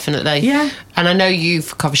 most definitely. Yeah. And I know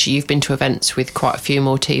you've been to events with quite a few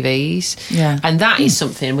more TVs. Yeah. And that is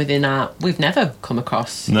something we've never come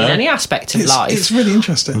across No. in any aspect of life. It's really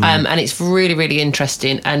interesting. And it's really, really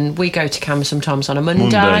interesting. And we go to Canberra sometimes on a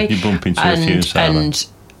Monday. You bump into a few, and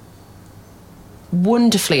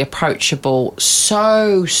wonderfully approachable,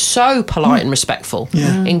 so polite and respectful.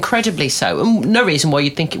 Yeah. Incredibly so. And no reason why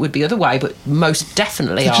you'd think it would be other way, but most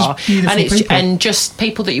definitely They're just are. beautiful people. And just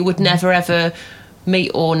people that you would never ever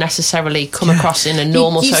meet or necessarily come across in a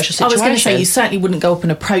normal social situation. I was going to say, you certainly wouldn't go up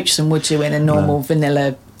and approach them, would you, in a normal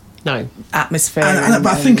vanilla No. atmosphere? But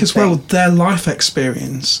I think as well, thing. their life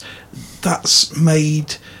experience, that's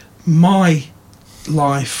made my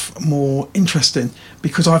life more interesting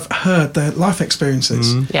because I've heard their life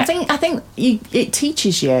experiences. Yeah. I think it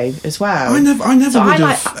teaches you as well. I never So would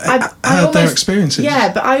I have heard their experiences.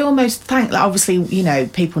 Yeah, but I almost think that obviously,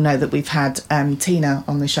 people know that we've had Tina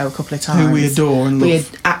on the show a couple of times. Who we adore and we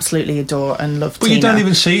love. absolutely adore and love But Tina. you don't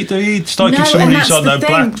even see it, do you? It's like No, if somebody and who's on that's no the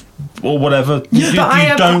black or whatever. Yeah, you, But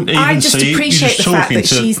you don't even I just see appreciate it. You're the just fact that talking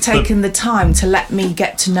to she's taken the time to let me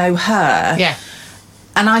get to know her. Yeah.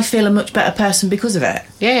 And I feel a much better person because of it.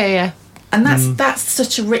 Yeah. And that's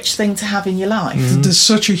such a rich thing to have in your life. There's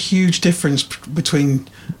such a huge difference between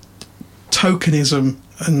tokenism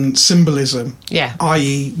and symbolism, Yeah.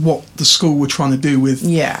 i.e. what the school were trying to do with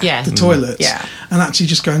Yeah. the toilets, Yeah. and actually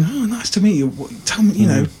just going, oh, nice to meet you. Tell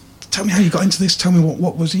me, tell me how you got into this. Tell me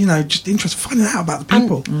what was, just interested finding out about the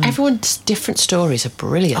people. And everyone's different stories are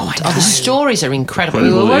brilliant. Oh, I The know. stories are incredible. We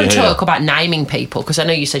Incredible, won't yeah. talk about naming people because I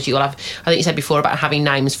know you said you'll have. I think you said before about having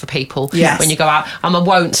names for people Yes. when you go out. I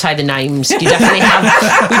won't say the names. You definitely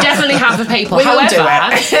have. We definitely have the people. We will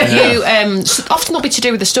However, do you often will be to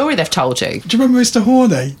do with the story they've told you. Do you remember Mr.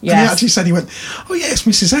 Horney? And he Yes. actually said, he went, oh yes,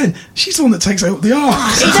 Mrs. N. She's the one that takes out the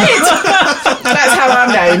arse. He did. That's how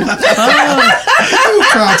I'm known. You were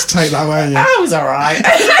proud to take that, weren't you? I was all right.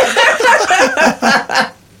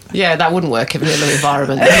 Yeah, that wouldn't work in another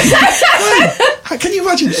environment. Can you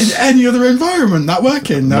imagine in any other environment that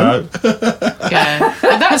working? No, Yeah,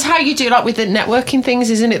 but that's how you do like with the networking things,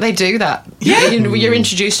 isn't it? They do that. Yeah. You're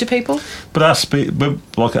introduced to people. but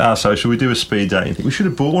like at our social, we do a speed dating thing. We should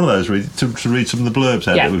have bought one of those to read some of the blurbs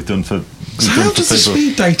out Yeah. that we've done for. So how does the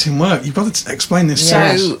speed dating work? You've got to explain this. to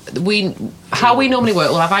us. So how we normally work,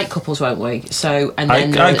 we'll have 8 couples, won't we? So and then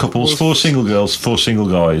Eight couples, 4 single girls, 4 single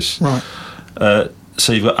guys. Right.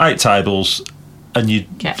 So you've got 8 tables, and you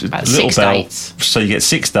Get about little 6 bell. dates. So you get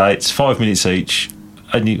 6 dates, 5 minutes each,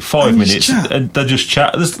 and you 5 And you minutes, just chat. and they just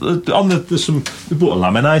chat. There's some. We bought a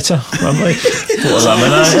laminator, haven't we? Bought a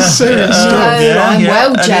laminator. Serious stuff. I'm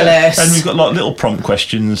well and, jealous. And we've got like little prompt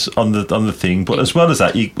questions on the thing. But as well as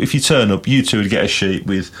that, if you turn up, you two would get a sheet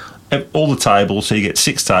with all the tables. So you get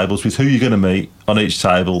 6 tables with who you're going to meet on each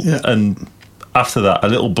table, Yeah. and after that, a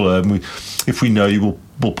little blurb. And if we know you,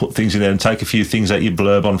 we'll put things in there and take a few things out your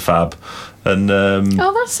blurb on Fab. And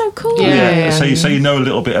Oh, that's so cool. Yeah. so you know a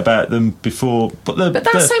little bit about them before. But But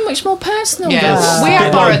that's so much more personal. Yeah, though. we bit have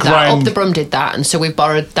like borrowed that. Graham- Up the Brum did that, and so we've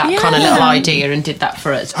borrowed that kind of Yeah. little idea and did that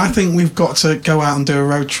for us. I think we've got to go out and do a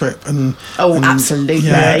road trip and Absolutely.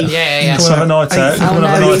 Yeah. Let's have a night out. Oh, We'll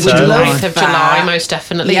have a no, night we would out. love 9th of that. July, most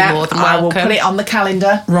definitely. Yeah, More than I will welcome. put it on the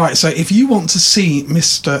calendar. Right, so if you want to see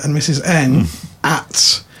Mr. and Mrs. N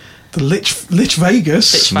at the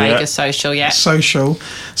LichVegas LichVegas social, yeah. social,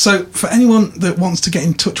 so for anyone that wants to get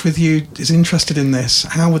in touch with you, is interested in this,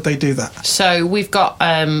 how would they do that? So we've got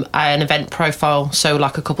an event profile, so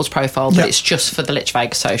like a couple's profile, but Yeah. it's just for the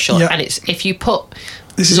LichVegas social, Yeah. and it's if you put.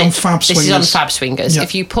 This is on Fab This is on Swingers. Fab Swingers. Yeah.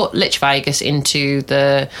 If you put LichVegas into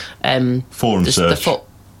the Forum search.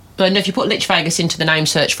 But if you put LichVegas into the name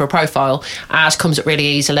search for a profile, ours comes up really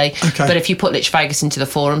easily. Okay. But if you put LichVegas into the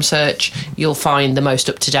forum search, you'll find the most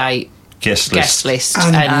up-to-date Guest guest list.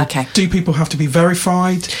 And Okay. do people have to be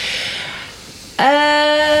verified?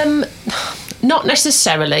 Not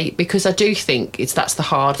necessarily, because I do think that's the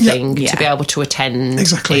hard Yeah. thing Yeah. to be able to attend.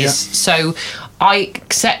 Exactly, So I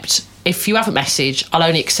accept. If you have a message, I'll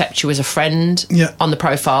only accept you as a friend Yeah. on the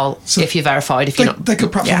profile So if you're verified. If They, you're not, they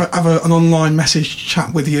could perhaps Yeah. have an online message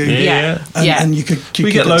chat with you. Yeah. And, Yeah. and you could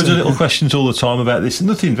We get loads of little questions. questions all the time about this.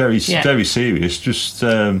 Nothing very Yeah. very serious. Just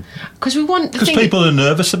because we want the because thing. people are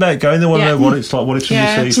nervous about going. They want to Yeah. know what it's like. What it's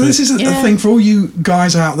Yeah. from the So this is a Yeah. thing for all you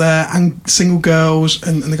guys out there and single girls,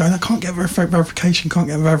 and they're going, I can't get verification, can't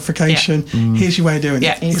get verification. Here's your way of doing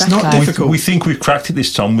Yeah, it. It's not exactly. difficult. We think we've cracked it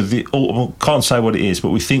this time with the. Can't say what it is, but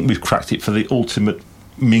we think we've cracked it for the ultimate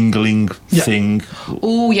mingling Yeah. thing.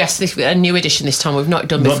 Oh yes, this a new edition this time. We've not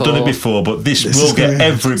done Not before. done it before, but this This will is get gonna-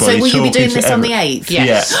 everybody. So will you be talking doing to this on the every- 8th?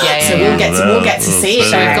 Yes. Yeah. Yeah. So we'll get to see it.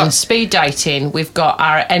 So then. we've got speed dating, we've got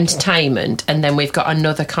our entertainment, and then we've got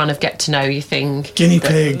another kind of get to know you thing. Guinea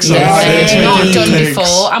pigs. Yeah, Oh, it's yeah, not guinea done pigs.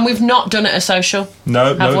 before, and we've not done it at social.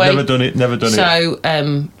 No, Have we? never done it. Never done it. So,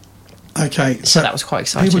 Okay, so that was quite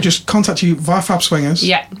exciting. people just contact you via Fab Swingers.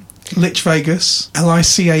 yeah, LichVegas,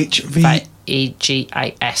 LichVegas.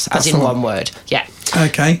 EGAS, That's as in the one. one word. Yeah,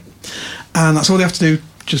 Okay, and that's all they have to do.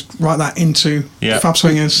 Just write that into Yeah. Fab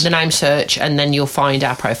Swingers. the name search, and then you'll find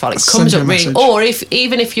our profile. It Send comes you a up really, message. or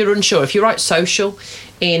even if you're unsure, if you write social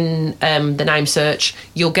in the name search,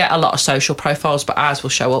 you'll get a lot of social profiles, but ours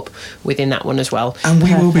will show up within that one as well. And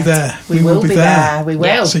we will be Perfect. there. We will be there. We will.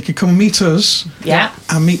 Yeah. So you can come and meet us Yeah.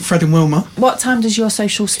 and meet Fred and Wilma. What time does your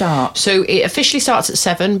social start? So it officially starts at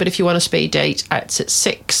 7, but if you want a speed date, it's at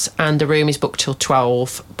 6, and the room is booked till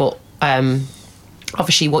 12. But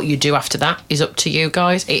obviously, what you do after that is up to you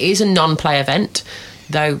guys. It is a non-play event.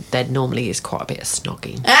 though there normally is quite a bit of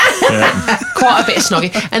snogging. Yeah. Quite a bit of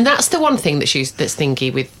snogging. And that's the one thing that's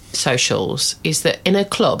thingy with socials, is that in a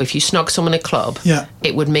club, if you snog someone in a club, Yeah.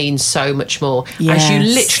 it would mean so much more. As you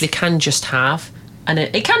Yes. literally can just have, and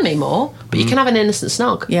it can mean more, but you can have an innocent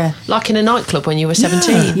snog. Yeah. Like in a nightclub when you were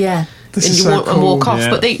 17. Yeah. This And is you so walk, cool. and walk off. Yeah.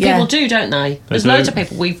 But Yeah. people do, don't they? There's do. loads of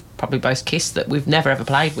people we've probably both kissed that we've never ever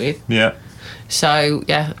played with. Yeah. So,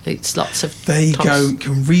 yeah, it's lots of There you times. go. You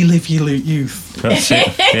can relive your youth. That's it.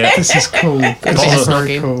 Yeah. This is cool. This bit is of very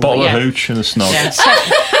snogging. cool. Bottle Yeah. of hooch and a snog. Yeah.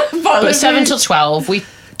 But 7 till 12, we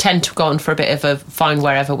tend to go on for a bit of a find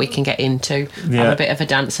wherever we can get into, Yeah. have a bit of a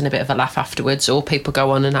dance and a bit of a laugh afterwards, or people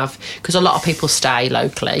go on and have, because a lot of people stay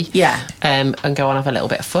locally, Yeah. and go on and have a little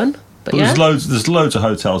bit of fun. But But yeah, there's loads of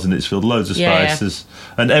hotels in Lichfield, loads of Yeah, spaces,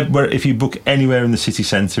 and if you book anywhere in the city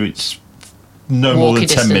centre, it's no more than Walking 10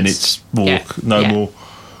 distance. minutes walk, Yeah, no yeah. more,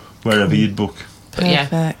 wherever you'd book. but yeah.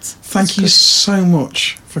 Perfect. Thank you so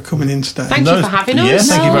much for coming in today. Thank you for having us. Yeah,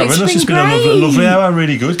 thank you No, very it's much. It's been been a great. lovely hour,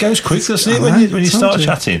 really good. Goes quick, doesn't it, I when know, you I start told you.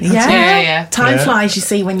 chatting? Yeah. Yeah. Time Yeah. flies, you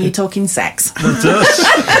see, when you're talking sex. It does.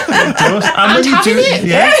 It does. And when you having do it.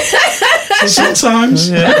 yeah. Sometimes.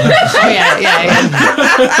 Yeah. Oh yeah.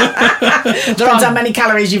 Depends how many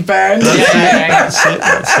calories you've burned. Yeah. That's it.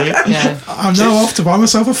 That's it. Yeah. I'm now off to buy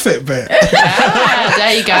myself a Fitbit. Ah,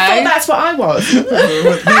 there you go. I thought that's what I was. There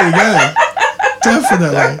you go.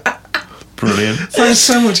 Definitely. Brilliant. Thanks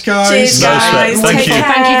so much, guys. Cheers, No sweat. guys. Thank Take you. care.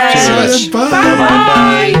 Thank you very much. Bye.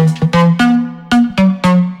 Bye. Bye.